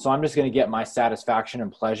 so I'm just going to get my satisfaction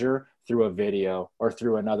and pleasure through a video or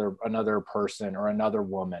through another person or another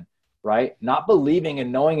woman, right? Not believing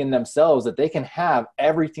and knowing in themselves that they can have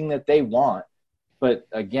everything that they want. But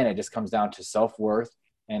again, it just comes down to self-worth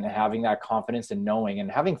and having that confidence and knowing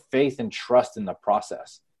and having faith and trust in the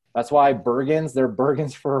process. That's why Bergens, they're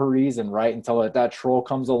Bergens for a reason, right? Until that troll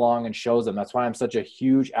comes along and shows them. That's why I'm such a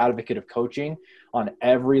huge advocate of coaching on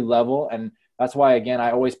every level. And that's why, again,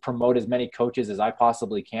 I always promote as many coaches as I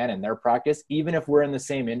possibly can in their practice, even if we're in the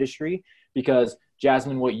same industry, because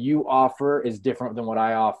Jasmine, what you offer is different than what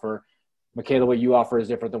I offer. Michaela, what you offer is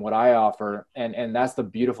different than what I offer. And that's the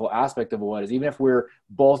beautiful aspect of what is, even if we're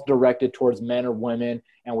both directed towards men or women,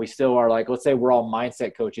 and we still are, like, let's say we're all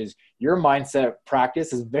mindset coaches, your mindset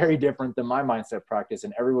practice is very different than my mindset practice,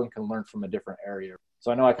 and everyone can learn from a different area.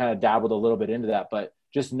 So I know I kind of dabbled a little bit into that, but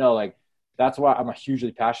just know, like, that's why I'm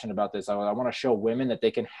hugely passionate about this. I want to show women that they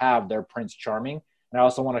can have their Prince Charming. And I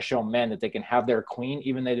also want to show men that they can have their queen,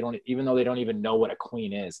 even though they don't even know what a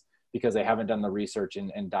queen is, because they haven't done the research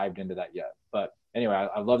and dived into that yet. But anyway,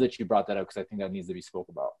 I love that you brought that up, because I think that needs to be spoke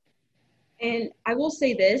about. And I will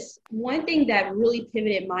say this, one thing that really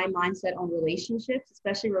pivoted my mindset on relationships,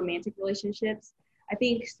 especially romantic relationships, I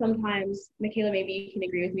think sometimes, Michaela, maybe you can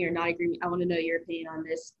agree with me or not agree with me. I want to know your opinion on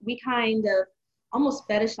this. We kind of almost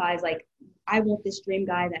fetishize, like, I want this dream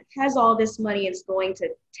guy that has all this money and is going to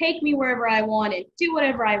take me wherever I want and do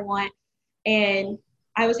whatever I want. And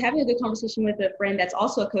I was having a good conversation with a friend that's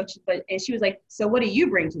also a coach, and she was like, so what do you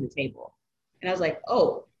bring to the table? And I was like,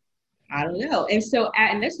 oh, I don't know. And so,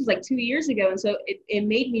 and this was like 2 years ago. And so it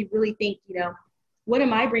made me really think, what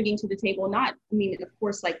am I bringing to the table? Not, I mean, of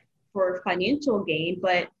course, like for financial gain,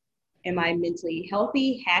 but am I mentally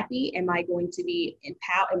healthy, happy? Am I going to be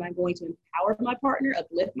empowered? Am I going to empower my partner,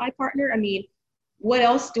 uplift my partner? I mean, what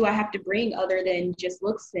else do I have to bring other than just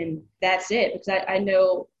looks? And that's it. Because I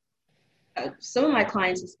know some of my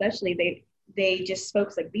clients, especially, they just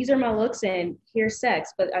focus like, these are my looks and here's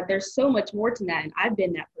sex. But there's so much more to that. And I've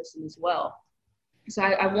been that person as well. So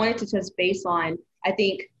I wanted to touch base on, I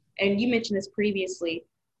think, and you mentioned this previously,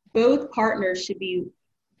 both partners should be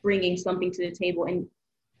bringing something to the table and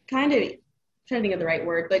kind of, I'm trying to think of the right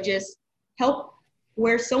word, but just help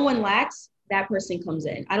where someone lacks, that person comes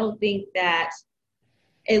in. I don't think that,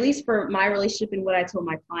 at least for my relationship and what I told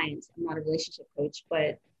my clients, I'm not a relationship coach,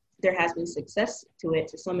 but there has been success to it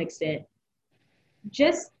to some extent,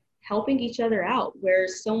 just helping each other out. Where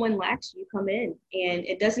someone lacks, you come in, and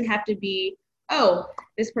it doesn't have to be, oh,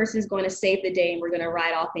 this person's going to save the day and we're going to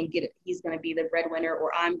ride off and get it. He's going to be the breadwinner,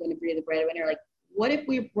 or I'm going to be the breadwinner. Like, what if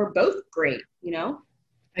we're both great,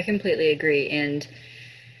 I completely agree. And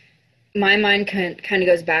my mind kind of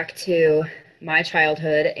goes back to my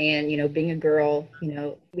childhood and, being a girl,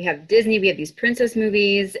 we have Disney, we have these princess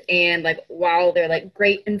movies, and like, while they're like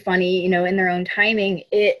great and funny, in their own timing,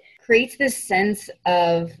 it creates this sense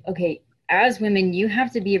of, okay, as women, you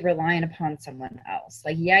have to be reliant upon someone else.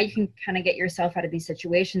 Like, yeah, you can kind of get yourself out of these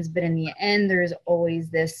situations, but in the end, there's always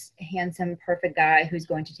this handsome, perfect guy who's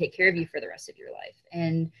going to take care of you for the rest of your life.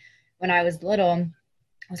 And when I was little,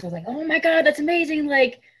 I was like, oh my God, that's amazing.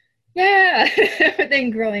 Like, yeah. But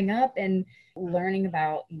then growing up and learning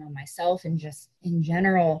about, myself and just in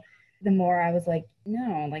general, the more I was like,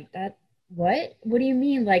 no, like that, what do you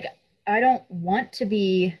mean? Like, I don't want to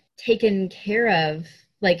be taken care of.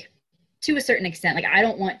 Like, to a certain extent. Like, I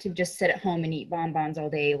don't want to just sit at home and eat bonbons all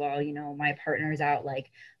day while, my partner's out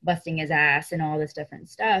like busting his ass and all this different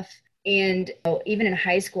stuff. And even in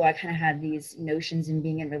high school, I kind of had these notions in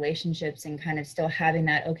being in relationships and kind of still having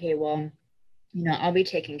that, okay, well, I'll be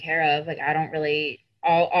taken care of. Like,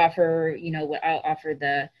 I'll offer, I'll offer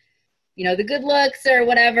the good looks or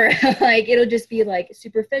whatever. Like, it'll just be like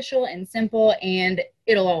superficial and simple and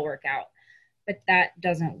it'll all work out. But that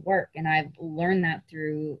doesn't work. And I've learned that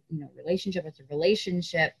through, relationship after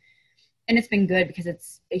relationship. And it's been good because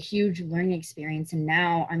it's a huge learning experience. And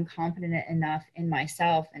now I'm confident enough in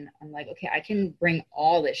myself. And I'm like, okay, I can bring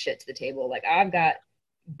all this shit to the table. Like, I've got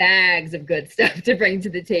bags of good stuff to bring to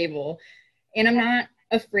the table. And I'm not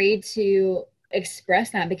afraid to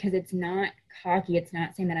express that, because it's not cocky. It's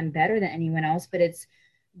not saying that I'm better than anyone else, but it's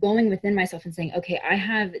going within myself and saying, okay, I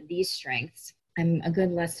have these strengths. I'm a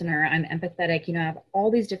good listener. I'm empathetic. I have all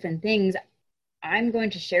these different things. I'm going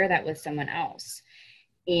to share that with someone else.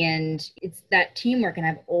 And it's that teamwork. And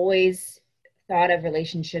I've always thought of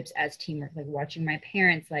relationships as teamwork, like watching my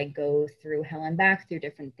parents like go through hell and back through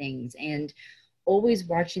different things, and always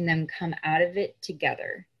watching them come out of it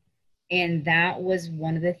together. And that was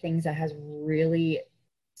one of the things that has really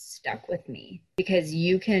stuck with me, because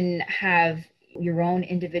you can have your own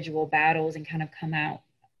individual battles and kind of come out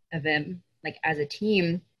of them like as a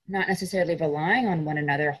team, not necessarily relying on one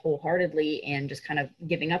another wholeheartedly and just kind of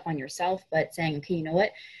giving up on yourself, but saying, okay, you know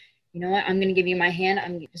what, I'm going to give you my hand.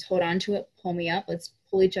 I'm going to just hold on to it, pull me up. Let's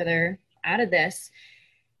pull each other out of this.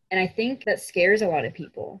 And I think that scares a lot of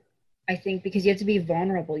people. I think because you have to be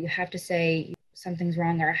vulnerable. You have to say something's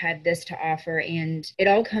wrong, or I had this to offer. And it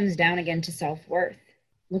all comes down again to self-worth,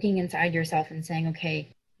 looking inside yourself and saying,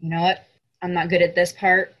 okay, you know what? I'm not good at this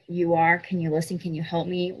part. You are. Can you listen? Can you help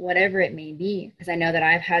me? Whatever it may be. Because I know that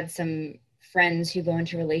I've had some friends who go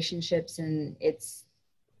into relationships and it's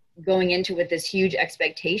going into with this huge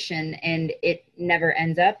expectation and it never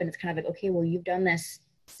ends up. And it's kind of like, okay, well, you've done this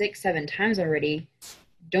 6-7 times already.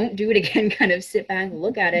 Don't do it again. Kind of sit back,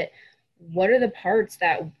 look at it. What are the parts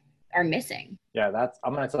that are missing? Yeah,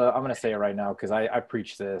 I'm gonna say it right now, because I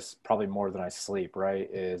preach this probably more than I sleep, right?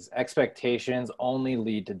 Is expectations only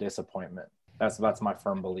lead to disappointment. That's my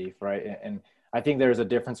firm belief, right? And I think there's a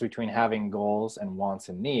difference between having goals and wants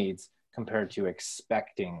and needs compared to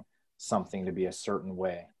expecting something to be a certain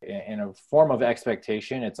way. In a form of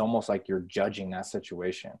expectation, it's almost like you're judging that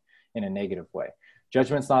situation in a negative way.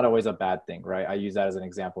 Judgment's not always a bad thing, right? I use that as an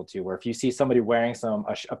example too, where if you see somebody wearing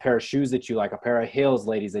a pair of shoes that you like, a pair of heels,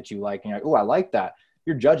 ladies, that you like, and you're like, oh, I like that.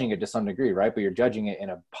 You're judging it to some degree, right? But you're judging it in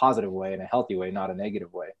a positive way, in a healthy way, not a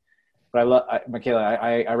negative way. But Michaela,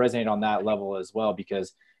 I resonate on that level as well,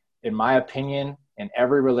 because in my opinion, in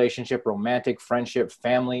every relationship, romantic, friendship,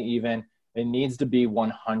 family, even, it needs to be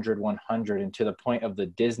 100. And to the point of the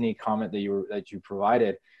Disney comment that you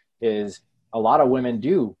provided, is a lot of women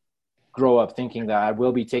do grow up thinking that I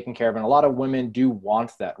will be taken care of. And a lot of women do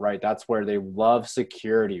want that, right? That's where they love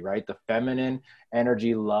security, right? The feminine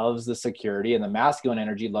energy loves the security, and the masculine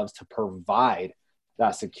energy loves to provide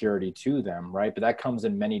that security to them, right? But that comes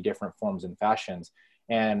in many different forms and fashions.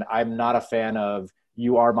 And I'm not a fan of,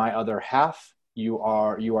 you are my other half. You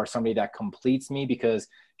are somebody that completes me, because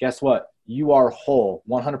guess what? You are whole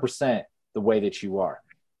 100% the way that you are.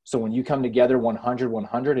 So when you come together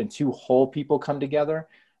 100, and two whole people come together,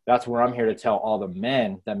 that's where I'm here to tell all the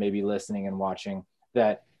men that may be listening and watching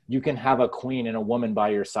that you can have a queen and a woman by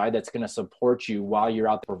your side that's going to support you while you're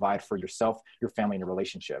out to provide for yourself, your family, and your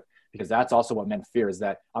relationship. Because that's also what men fear, is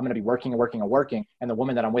that I'm going to be working, and the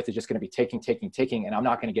woman that I'm with is just going to be taking, and I'm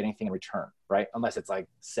not going to get anything in return, right? Unless it's like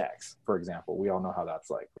sex, for example. We all know how that's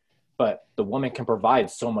like. But the woman can provide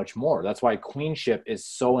so much more. That's why queenship is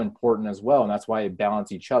so important as well, and that's why they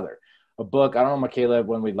balance each other. A book, I don't know, Michaela,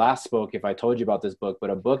 when we last spoke, if I told you about this book,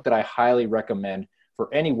 but a book that I highly recommend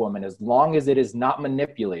for any woman, as long as it is not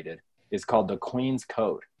manipulated, is called The Queen's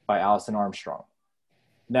Code by Alison Armstrong.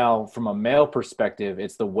 Now, from a male perspective,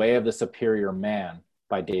 it's The Way of the Superior Man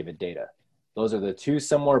by David Data. Those are the two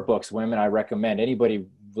similar books, women, I recommend. Anybody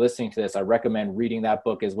listening to this, I recommend reading that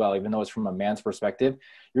book as well. Even though it's from a man's perspective,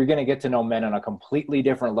 you're going to get to know men on a completely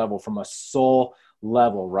different level, from a soul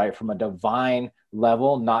level, right? From a divine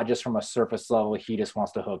level, not just from a surface level, he just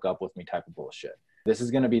wants to hook up with me type of bullshit. This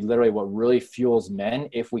is going to be literally what really fuels men,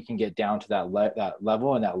 if we can get down to that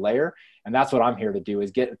level and that layer. And that's what I'm here to do,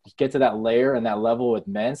 is get to that layer and that level with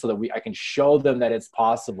men, so that I can show them that it's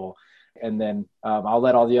possible. And then I'll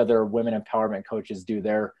let all the other women empowerment coaches do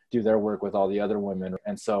their work with all the other women.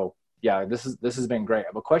 And so, yeah, this has been great.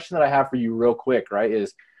 A question that I have for you real quick, right,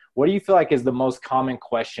 is, what do you feel like is the most common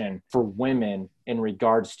question for women in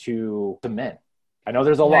regards to men? I know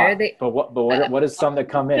there's a Why are lot, they but what is some that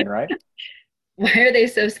come in, right? why are they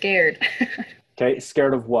so scared? Okay,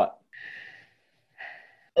 scared of what?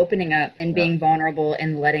 Opening up and Yeah. being vulnerable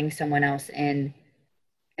and letting someone else in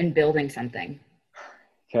and building something.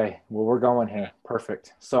 Okay, well, we're going here.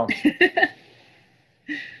 Perfect. So,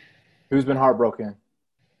 who's been heartbroken?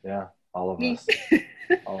 Yeah, all of Me. us.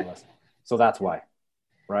 All of us. So that's why,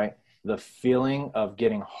 right? The feeling of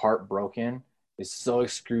getting heartbroken is so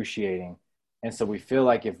excruciating. And so we feel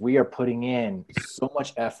like if we are putting in so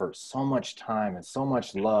much effort, so much time, and so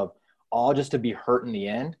much love, all just to be hurt in the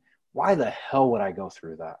end, why the hell would I go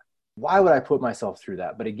through that? Why would I put myself through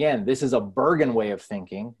that? But again, this is a Bergen way of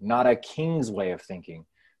thinking, not a king's way of thinking.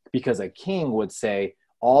 Because a king would say,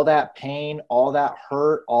 all that pain, all that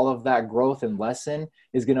hurt, all of that growth and lesson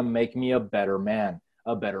is going to make me a better man,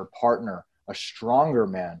 a better partner, a stronger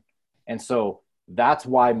man. And so that's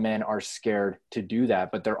why men are scared to do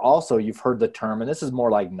that. But they're also, you've heard the term, and this is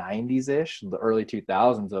more like 90s-ish, the early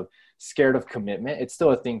 2000s, of scared of commitment. It's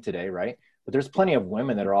still a thing today, right? But there's plenty of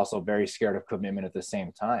women that are also very scared of commitment at the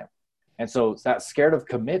same time. And so that scared of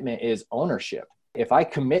commitment is ownership. If I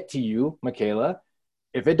commit to you, Michaela,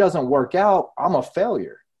 if it doesn't work out, I'm a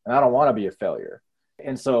failure, and I don't want to be a failure.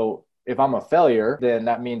 And so if I'm a failure, then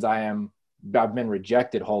that means I've been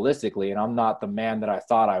rejected holistically, and I'm not the man that I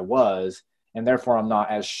thought I was. And therefore I'm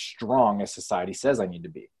not as strong as society says I need to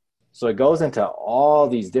be. So it goes into all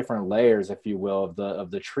these different layers, if you will,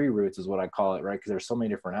 of the tree roots is what I call it, right? Because there's so many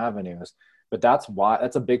different avenues. But that's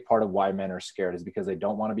a big part of why men are scared, is because they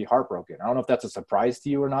don't want to be heartbroken. I don't know if that's a surprise to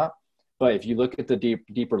you or not, but if you look at the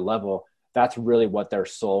deeper level, that's really what their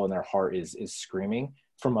soul and their heart is screaming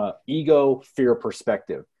from a ego fear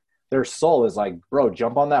perspective. Their soul is like, bro,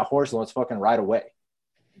 jump on that horse and let's fucking ride away.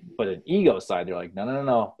 But an ego side, they're like,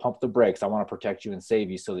 no, pump the brakes. I want to protect you and save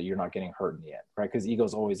you so that you're not getting hurt in the end, right? Because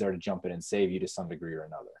ego's always there to jump in and save you to some degree or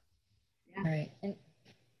another. Yeah. Right. And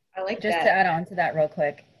I like just that. to add on to that real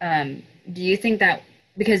quick, do you think that,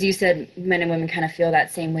 because you said men and women kind of feel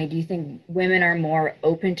that same way, do you think women are more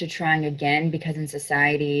open to trying again? Because in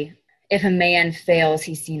society, if a man fails,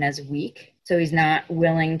 he's seen as weak, so he's not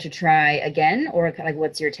willing to try again? Or like,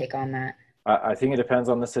 what's your take on that? I think it depends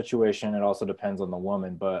on the situation. It also depends on the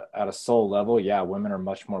woman. But at a soul level, yeah, women are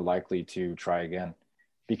much more likely to try again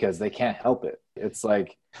because they can't help it. It's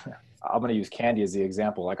like, I'm going to use candy as the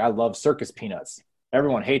example. Like, I love circus peanuts.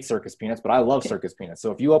 Everyone hates circus peanuts, but I love circus peanuts.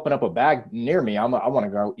 So if you open up a bag near me, I want to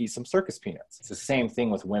go eat some circus peanuts. It's the same thing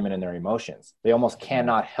with women and their emotions. They almost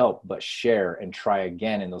cannot help but share and try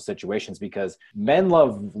again in those situations, because men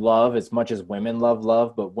love love as much as women love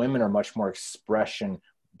love, but women are much more expression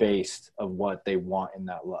based of what they want in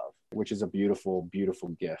that love, which is a beautiful, beautiful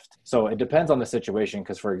gift. So it depends on the situation.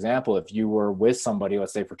 Because, for example, if you were with somebody,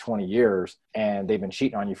 let's say for 20 years, and they've been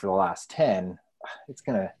cheating on you for the last 10, that's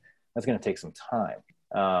going to take some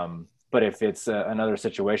time. But if it's another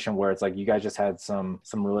situation where it's like you guys just had some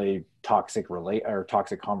really toxic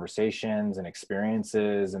conversations and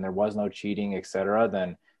experiences, and there was no cheating, etc.,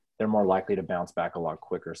 then they're more likely to bounce back a lot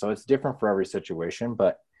quicker. So it's different for every situation,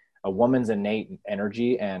 but a woman's innate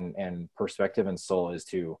energy and perspective and soul is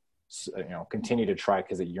to, continue to try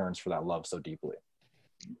because it yearns for that love so deeply.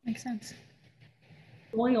 Makes sense.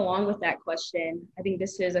 Going along with that question, I think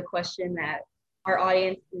this is a question that our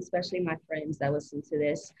audience, especially my friends that listen to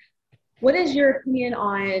this, what is your opinion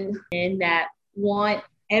on men that want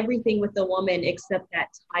everything with the woman except that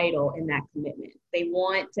title and that commitment? They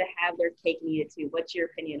want to have their cake and eat it too. What's your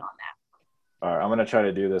opinion on that? All right, I'm going to try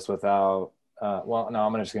to do this without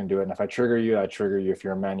I'm just going to do it. And if I trigger you, I trigger you. If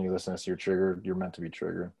you're a man, you listen to this, you're triggered. You're meant to be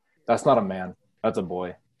triggered. That's not a man. That's a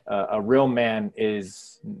boy. A real man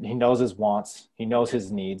he knows his wants. He knows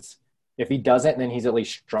his needs. If he doesn't, then he's at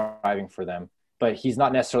least striving for them. But he's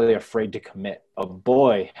not necessarily afraid to commit. A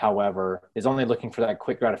boy, however, is only looking for that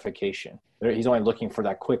quick gratification. He's only looking for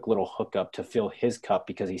that quick little hookup to fill his cup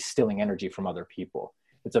because he's stealing energy from other people.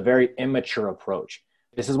 It's a very immature approach.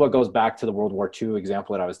 This is what goes back to the World War II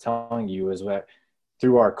example that I was telling you, is that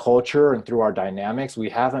through our culture and through our dynamics, we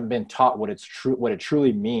haven't been taught what it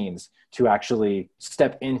truly means to actually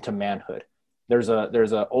step into manhood. There's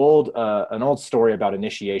an old story about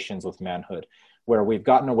initiations with manhood, where we've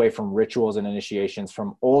gotten away from rituals and initiations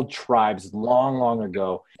from old tribes long, long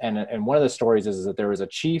ago. And one of the stories is that there was a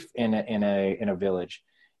chief in a village,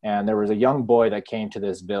 and there was a young boy that came to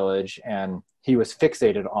this village, and he was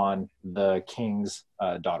fixated on the king's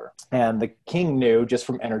daughter. And the king knew just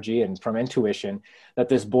from energy and from intuition that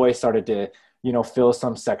this boy started to, feel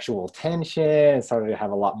some sexual tension, started to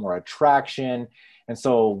have a lot more attraction. And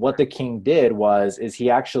so what the king did is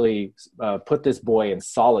he actually put this boy in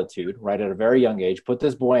solitude, right, at a very young age, put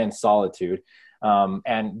this boy in solitude,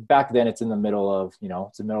 And back then it's in the middle of,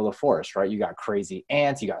 it's in the middle of the forest, right? You got crazy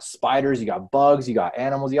ants, you got spiders, you got bugs, you got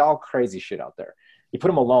animals, you got all crazy shit out there. He put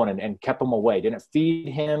him alone and kept him away. Didn't feed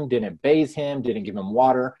him, didn't bathe him, didn't give him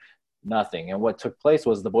water, nothing. And what took place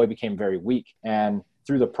was the boy became very weak. And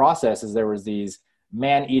through the process is there was these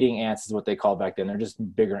man-eating ants is what they called back then. They're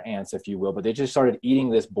just bigger ants, if you will, but they just started eating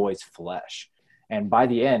this boy's flesh. And by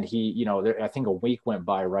the end, he, I think a week went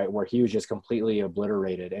by, right, where he was just completely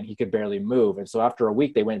obliterated and he could barely move. And so after a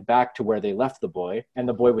week, they went back to where they left the boy, and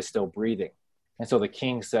the boy was still breathing. And so the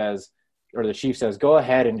king says, or the chief says, go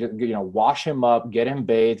ahead and, wash him up, get him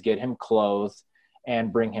bathed, get him clothed,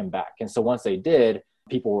 and bring him back. And so once they did,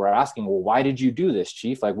 people were asking, well, why did you do this,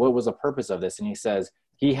 chief? Like, what was the purpose of this? And he says,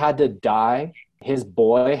 he had to die. His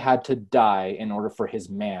boy had to die in order for his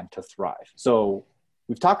man to thrive. So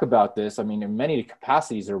we've talked about this. I mean, in many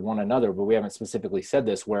capacities or one another, but we haven't specifically said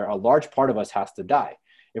this, where a large part of us has to die.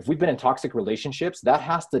 If we've been in toxic relationships, that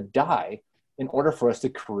has to die in order for us to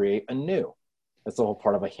create a new. That's the whole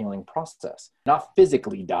part of a healing process. Not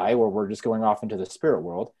physically die, where we're just going off into the spirit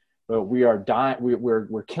world, but we are dying.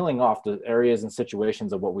 We're killing off the areas and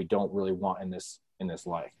situations of what we don't really want in this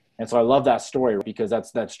life. And so I love that story because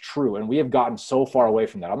that's true. And we have gotten so far away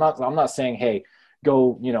from that. I'm not saying, hey,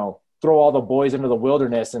 go, throw all the boys into the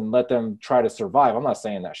wilderness and let them try to survive. I'm not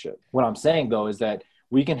saying that shit. What I'm saying though is that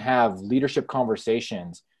we can have leadership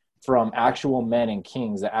conversations from actual men and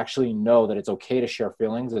kings that actually know that it's okay to share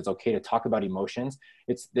feelings. It's okay to talk about emotions.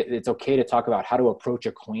 It's okay to talk about how to approach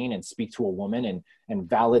a queen and speak to a woman and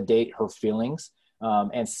validate her feelings,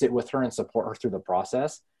 and sit with her and support her through the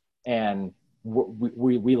process. And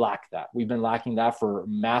we lack that. We've been lacking that for a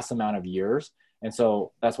mass amount of years. And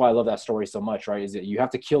so that's why I love that story so much, right? Is that you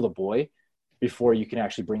have to kill the boy before you can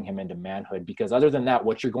actually bring him into manhood. Because other than that,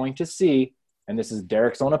 what you're going to see, and this is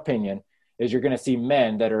Darrick's own opinion, is you're going to see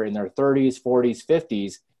men that are in their 30s, 40s,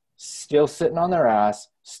 50s, still sitting on their ass,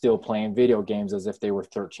 still playing video games as if they were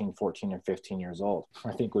 13, 14, and 15 years old.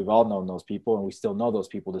 I think we've all known those people, and we still know those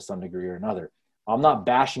people to some degree or another. I'm not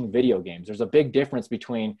bashing video games. There's a big difference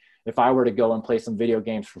between if I were to go and play some video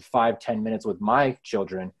games for 5-10 minutes with my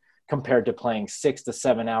children compared to playing 6 to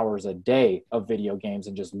 7 hours a day of video games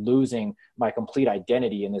and just losing my complete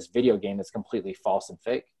identity in this video game that's completely false and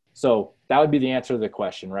fake. So that would be the answer to the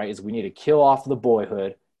question, right? Is we need to kill off the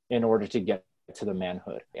boyhood in order to get to the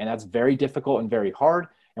manhood. And that's very difficult and very hard.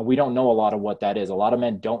 And we don't know a lot of what that is. A lot of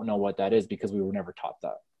men don't know what that is because we were never taught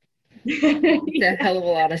that. It's a hell of a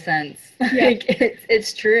lot of sense. Yeah. Like,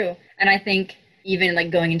 it's true. And I think even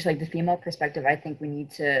like going into like the female perspective, I think we need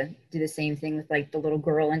to do the same thing with like the little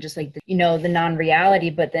girl and just like, the non-reality,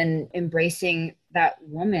 but then embracing that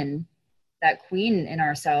woman, that queen in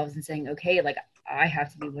ourselves and saying, okay, like I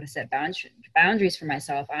have to be able to set boundaries for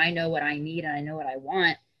myself. I know what I need and I know what I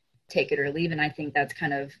want, take it or leave. And I think that's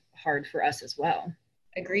kind of hard for us as well.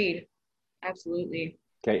 Agreed. Absolutely.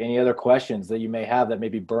 Okay. Any other questions that you may have that may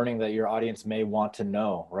be burning that your audience may want to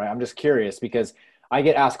know, right? I'm just curious because I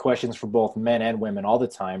get asked questions for both men and women all the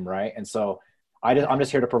time, right? And so I'm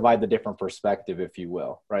just here to provide the different perspective, if you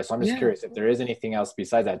will, right? So I'm just curious if there is anything else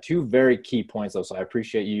besides that. Two very key points, though. So I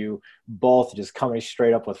appreciate you both just coming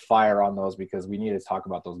straight up with fire on those because we need to talk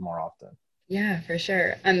about those more often. Yeah, for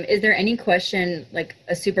sure. Is there any question, like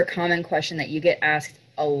a super common question that you get asked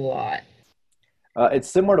a lot? It's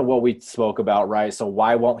similar to what we spoke about, right? So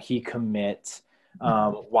why won't he commit?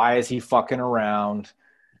 Why is he fucking around?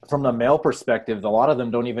 From the male perspective, a lot of them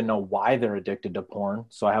don't even know why they're addicted to porn.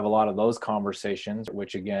 So I have a lot of those conversations,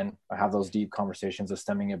 which again, I have those deep conversations of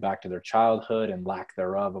stemming it back to their childhood and lack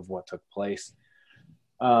thereof of what took place.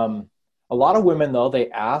 A lot of women, though, they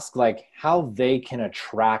ask like how they can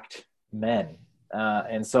attract men.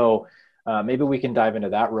 And so maybe we can dive into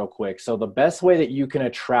that real quick. So the best way that you can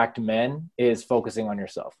attract men is focusing on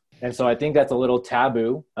yourself. And so I think that's a little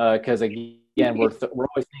taboo because again, we're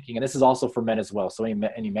always thinking, and this is also for men as well. So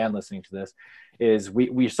any man listening to this is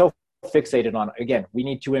we're so fixated on, again, we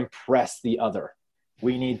need to impress the other.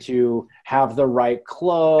 We need to have the right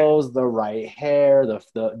clothes, the right hair, the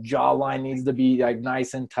jawline needs to be like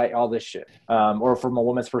nice and tight, all this shit. Or from a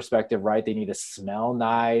woman's perspective, right? They need to smell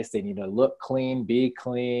nice. They need to look clean, be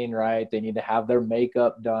clean, right? They need to have their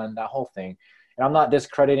makeup done, that whole thing. And I'm not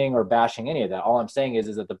discrediting or bashing any of that. All I'm saying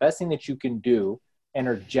is that the best thing that you can do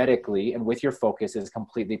energetically and with your focus is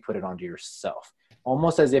completely put it onto yourself.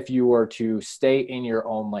 Almost as if you were to stay in your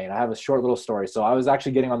own lane. I have a short little story. So I was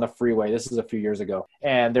actually getting on the freeway. This is a few years ago.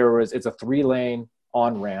 And it's a 3-lane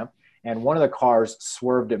on-ramp. And one of the cars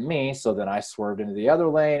swerved at me. So then I swerved into the other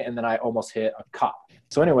lane. And then I almost hit a cop.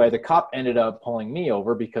 So anyway, the cop ended up pulling me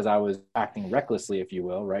over because I was acting recklessly, if you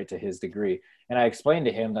will, right, to his degree. And I explained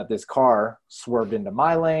to him that this car swerved into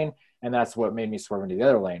my lane, and that's what made me swerve into the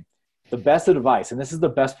other lane. The best advice, and this is the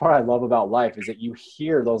best part I love about life, is that you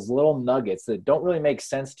hear those little nuggets that don't really make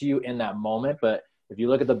sense to you in that moment, but if you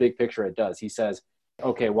look at the big picture, it does. He says,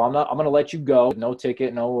 okay, well, I'm going to let you go. No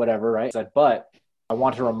ticket, no whatever, right? I said, but I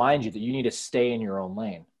want to remind you that you need to stay in your own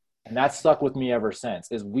lane. And that's stuck with me ever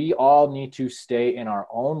since, is we all need to stay in our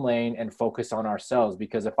own lane and focus on ourselves.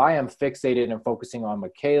 Because if I am fixated and focusing on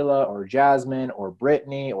Michaela or Jasmine or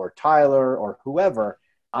Brittany or Tyler or whoever,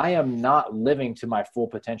 I am not living to my full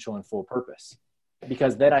potential and full purpose,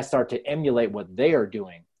 because then I start to emulate what they are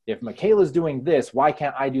doing. If Michaela's doing this, why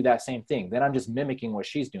can't I do that same thing? Then I'm just mimicking what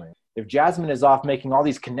she's doing. If Jasmine is off making all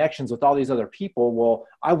these connections with all these other people, well,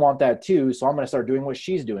 I want that too. So I'm going to start doing what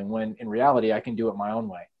she's doing, when in reality, I can do it my own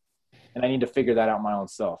way. And I need to figure that out my own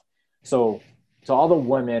self. So to all the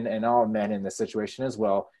women and all men in this situation as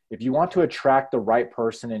well, if you want to attract the right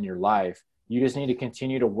person in your life, you just need to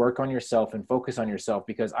continue to work on yourself and focus on yourself,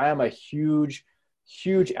 because I am a huge,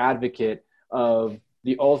 huge advocate of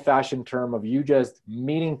the old-fashioned term of you just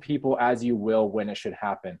meeting people as you will when it should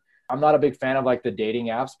happen. I'm not a big fan of like the dating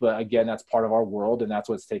apps, but again, that's part of our world and that's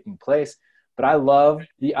what's taking place. But I love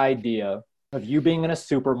the idea of you being in a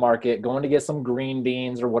supermarket, going to get some green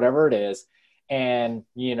beans or whatever it is. And,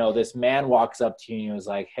 you know, this man walks up to you and is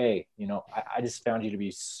like, hey, you know, I just found you to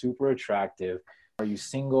be super attractive. Are you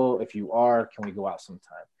single? If you are, can we go out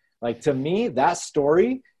sometime? Like, to me, that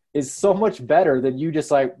story is so much better than you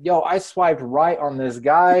just like, yo, I swiped right on this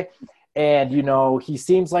guy and, you know, he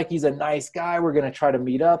seems like he's a nice guy. We're going to try to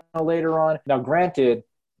meet up later on. Now, granted,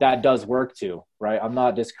 that does work too, right? I'm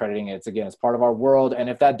not discrediting it. It's part of our world. And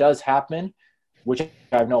if that does happen, which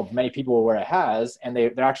I know many people where it has, and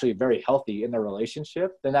they're actually very healthy in their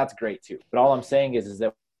relationship, then that's great too. But all I'm saying is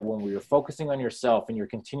that when you're focusing on yourself and you're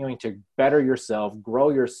continuing to better yourself, grow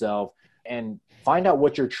yourself, and find out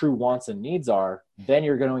what your true wants and needs are, then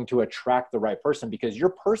you're going to attract the right person, because your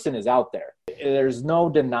person is out there. There's no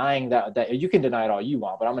denying that you can deny it all you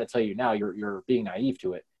want, but I'm going to tell you now, you're being naive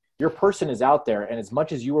to it. Your person is out there, and as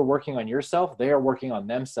much as you are working on yourself, they are working on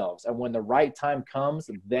themselves. And when the right time comes,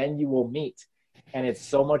 then you will meet. And it's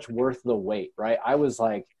so much worth the wait, right? I was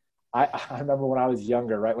like, I remember when I was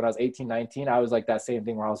younger, right? When I was 18, 19, I was like that same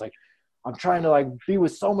thing where I was like, I'm trying to like be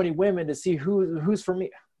with so many women to see who's for me.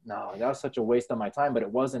 No, that was such a waste of my time, but it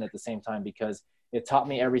wasn't at the same time, because it taught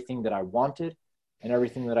me everything that I wanted and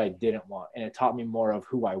everything that I didn't want. And it taught me more of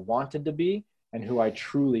who I wanted to be and who I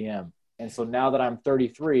truly am. And so now that I'm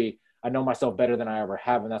 33, I know myself better than I ever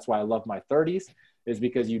have. And that's why I love my 30s, is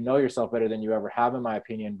because you know yourself better than you ever have, in my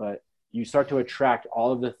opinion. But you start to attract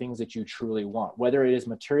all of the things that you truly want, whether it is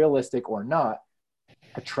materialistic or not.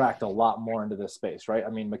 Attract a lot more into this space, right? I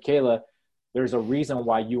mean, Michaela, there's a reason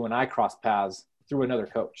why you and I cross paths through another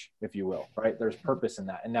coach, if you will, right? There's purpose in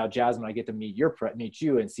that. And now, Jasmine, I get to meet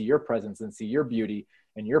you and see your presence and see your beauty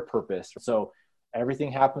and your purpose. So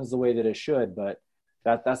everything happens the way that it should. But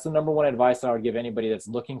that's the number one advice I would give anybody that's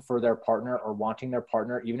looking for their partner or wanting their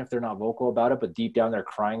partner, even if they're not vocal about it, but deep down they're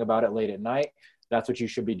crying about it late at night. That's what you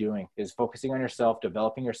should be doing, is focusing on yourself,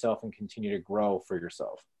 developing yourself, and continue to grow for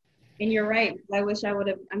yourself. And you're right. I wish I would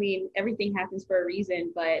have, everything happens for a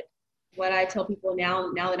reason, but what I tell people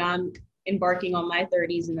now that I'm embarking on my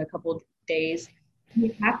 30s in a couple of days,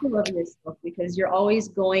 you have to love yourself, because you're always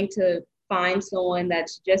going to find someone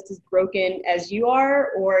that's just as broken as you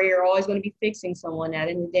are, or you're always going to be fixing someone. At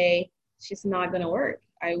the end of the day, it's just not going to work.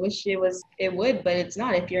 I wish it would, but it's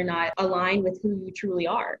not if you're not aligned with who you truly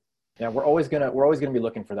are. Yeah, we're always gonna be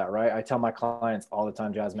looking for that, right? I tell my clients all the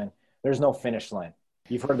time, Jasmine, there's no finish line.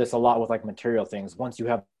 You've heard this a lot with like material things. Once you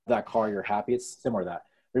have that car, you're happy. It's similar to that.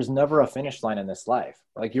 There's never a finish line in this life.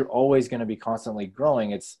 Like, you're always going to be constantly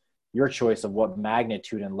growing. It's your choice of what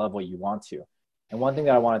magnitude and level you want to. And one thing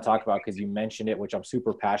that I want to talk about, because you mentioned it, which I'm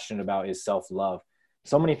super passionate about, is self-love.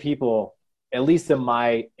 So many people, at least in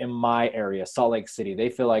my area, Salt Lake City, they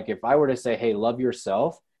feel like if I were to say, hey, love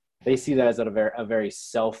yourself, they see that as a very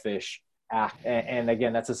selfish act. And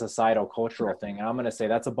again, that's a societal, cultural thing. And I'm going to say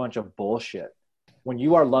that's a bunch of bullshit. When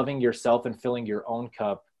you are loving yourself and filling your own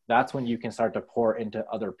cup, that's when you can start to pour into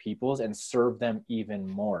other people's and serve them even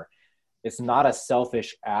more. It's not a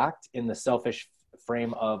selfish act in the selfish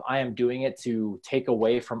frame of I am doing it to take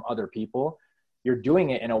away from other people. You're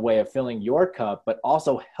doing it in a way of filling your cup, but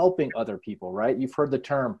also helping other people, right? You've heard the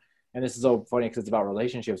term, and this is so funny because it's about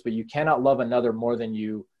relationships, but you cannot love another more than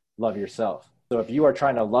you love yourself. So if you are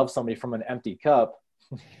trying to love somebody from an empty cup,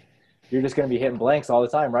 you're just going to be hitting blanks all the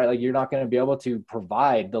time, right? Like, you're not going to be able to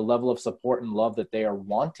provide the level of support and love that they are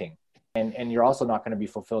wanting. And you're also not going to be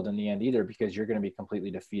fulfilled in the end either, because you're going to be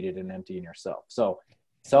completely defeated and empty in yourself. So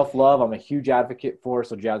Self-love, I'm a huge advocate for.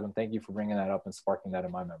 So Jasmine, thank you for bringing that up and sparking that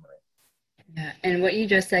in my memory. Yeah, and what you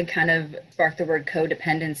just said kind of sparked the word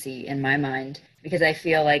codependency in my mind, because I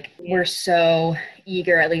feel like we're so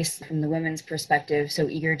eager, at least from the women's perspective, so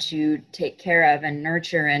eager to take care of and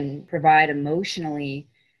nurture and provide emotionally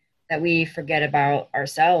that we forget about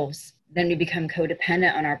ourselves. Then we become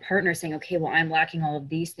codependent on our partner, saying, okay, well, I'm lacking all of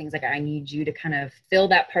these things. Like, I need you to kind of fill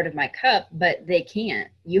that part of my cup, but they can't.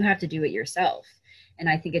 You have to do it yourself. And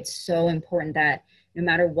I think it's so important that no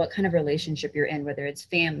matter what kind of relationship you're in, whether it's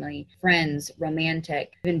family, friends,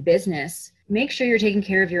 romantic, even business, make sure you're taking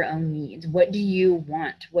care of your own needs. What do you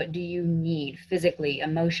want? What do you need physically,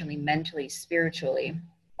 emotionally, mentally, spiritually?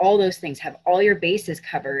 All those things, have all your bases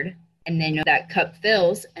covered. And then that cup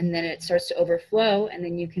fills, and then it starts to overflow, and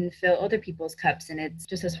then you can fill other people's cups. And it's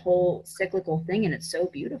just this whole cyclical thing, and it's so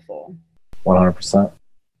beautiful. 100%.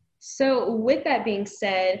 So with that being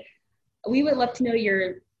said, we would love to know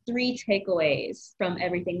your 3 takeaways from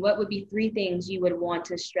everything. What would be 3 things you would want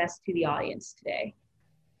to stress to the audience today?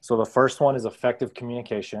 So the first one is effective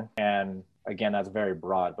communication. And again, that's very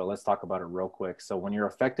broad, but let's talk about it real quick. So when you're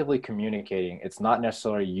effectively communicating, it's not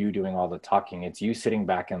necessarily you doing all the talking. It's you sitting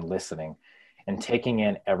back and listening and taking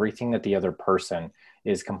in everything that the other person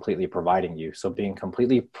is completely providing you. So being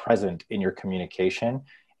completely present in your communication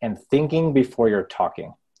and thinking before you're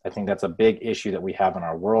talking. I think that's a big issue that we have in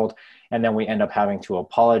our world. And then we end up having to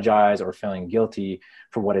apologize or feeling guilty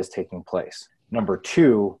for what is taking place. Number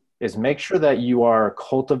 2 is make sure that you are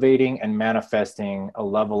cultivating and manifesting a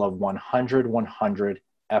level of 100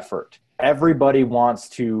 effort. Everybody wants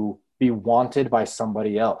to be wanted by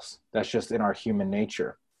somebody else. That's just in our human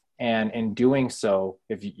nature. And in doing so,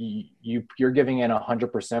 if you're giving in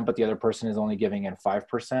 100%, but the other person is only giving in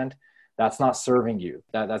 5%, that's not serving you.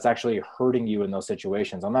 That's actually hurting you in those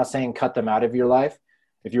situations. I'm not saying cut them out of your life.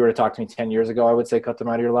 If you were to talk to me 10 years ago, I would say cut them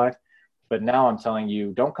out of your life. But now I'm telling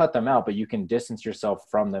you, don't cut them out, but you can distance yourself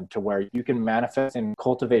from them to where you can manifest and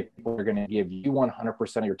cultivate people who are going to give you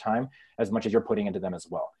 100% of your time as much as you're putting into them as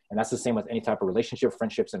well. And that's the same with any type of relationship,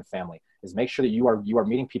 friendships, and family, is make sure that you are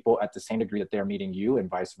meeting people at the same degree that they're meeting you and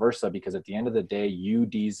vice versa, because at the end of the day, you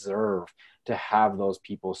deserve to have those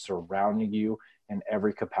people surrounding you in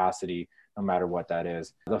every capacity, no matter what that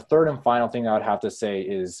is. The third and final thing I would have to say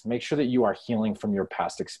is make sure that you are healing from your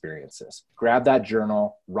past experiences. Grab that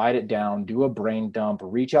journal, write it down, do a brain dump,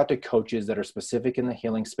 reach out to coaches that are specific in the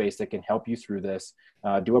healing space that can help you through this.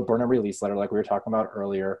 Do a burn and release letter like we were talking about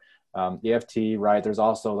earlier. EFT, right? There's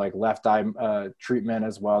also like left eye treatment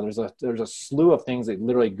as well. There's a slew of things that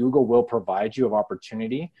literally Google will provide you of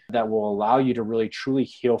opportunity that will allow you to really truly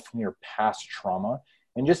heal from your past trauma.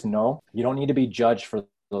 And just know you don't need to be judged for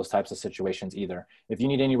those types of situations either. If you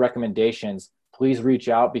need any recommendations, please reach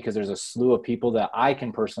out, because there's a slew of people that I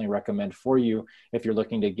can personally recommend for you if you're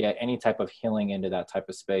looking to get any type of healing into that type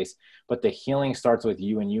of space. But the healing starts with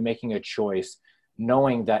you and you making a choice,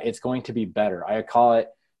 knowing that it's going to be better. I call it,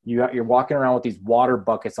 you're walking around with these water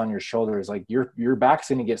buckets on your shoulders, like your back's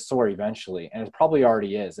going to get sore eventually, and it probably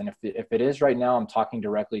already is. And if it is right now, I'm talking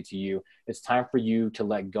directly to you. It's time for you to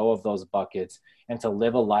let go of those buckets and to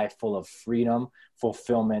live a life full of freedom,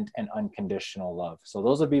 fulfillment, and unconditional love. So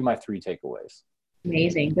those would be my 3 takeaways.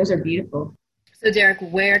 Amazing. Those are beautiful. So Darrick,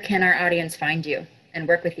 where can our audience find you and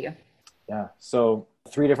work with you? Yeah. So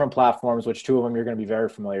 3 different platforms, which 2 of them you're going to be very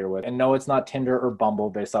familiar with. And no, it's not Tinder or Bumble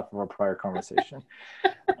based off of our prior conversation.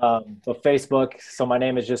 But Facebook. So my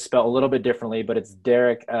name is just spelled a little bit differently, but it's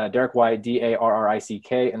Darrick White,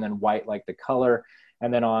 Darrick, and then White like the color.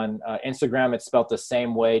 And then on Instagram, it's spelled the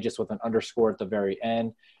same way, just with an underscore at the very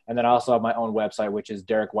end. And then I also have my own website, which is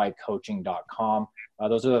darrickwhitecoaching.com.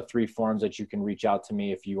 Those are the 3 forms that you can reach out to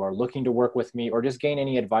me if you are looking to work with me or just gain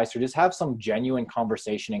any advice or just have some genuine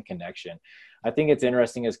conversation and connection. I think it's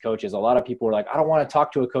interesting as coaches, a lot of people are like, I don't want to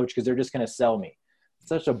talk to a coach because they're just going to sell me.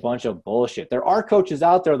 Such a bunch of bullshit. There are coaches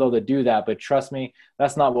out there though that do that, but trust me,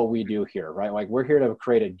 that's not what we do here, right? Like we're here to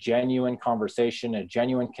create a genuine conversation, a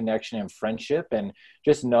genuine connection and friendship. And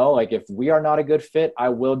just know, like, if we are not a good fit, I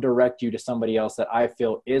will direct you to somebody else that I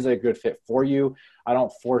feel is a good fit for you. I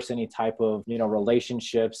don't force any type of,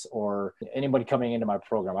 relationships or anybody coming into my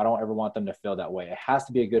program. I don't ever want them to feel that way. It has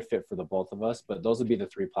to be a good fit for the both of us, but those would be the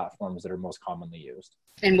 3 platforms that are most commonly used.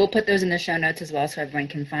 And we'll put those in the show notes as well, so everyone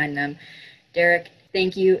can find them. Darrick,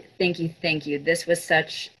 thank you. This was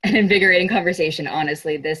such an invigorating conversation.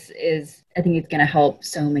 Honestly, I think it's going to help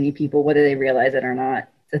so many people, whether they realize it or not.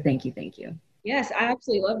 So thank you. Yes, I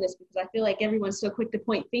absolutely love this because I feel like everyone's so quick to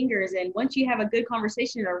point fingers. And once you have a good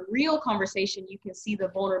conversation, a real conversation, you can see the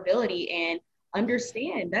vulnerability and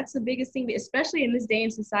understand. That's the biggest thing, especially in this day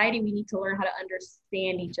in society. We need to learn how to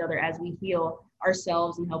understand each other as we heal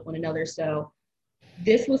ourselves and help one another. So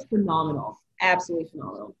this was phenomenal, absolutely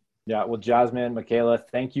phenomenal. Yeah, well, Jasmine, Michaela,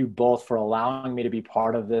 thank you both for allowing me to be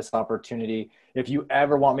part of this opportunity. If you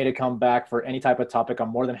ever want me to come back for any type of topic, I'm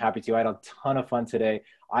more than happy to. I had a ton of fun today.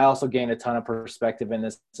 I also gained a ton of perspective in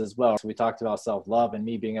this as well. So we talked about self-love and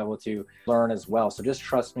me being able to learn as well. So just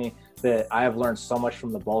trust me that I have learned so much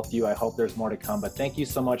from the both of you. I hope there's more to come, but thank you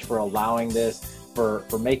so much for allowing this, for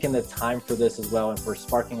making the time for this as well, and for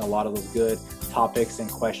sparking a lot of those good topics and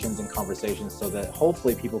questions and conversations so that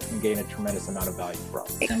hopefully people can gain a tremendous amount of value from.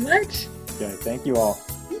 Thank you so much. Okay, thank you all.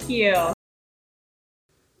 Thank you.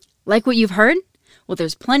 Like what you've heard? Well,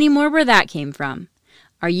 there's plenty more where that came from.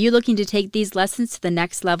 Are you looking to take these lessons to the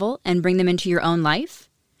next level and bring them into your own life?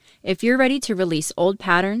 If you're ready to release old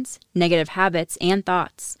patterns, negative habits, and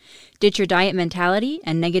thoughts, ditch your diet mentality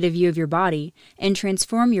and negative view of your body, and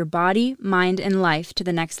transform your body, mind, and life to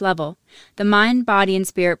the next level, the Mind, Body, and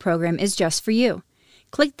Spirit program is just for you.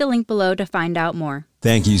 Click the link below to find out more.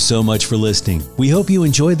 Thank you so much for listening. We hope you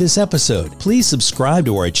enjoyed this episode. Please subscribe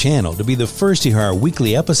to our channel to be the first to hear our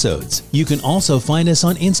weekly episodes. You can also find us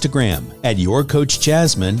on Instagram at Your Coach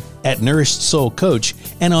Jasmine, at Nourished Soul Coach,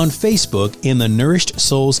 and on Facebook in the Nourished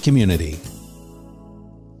Souls community.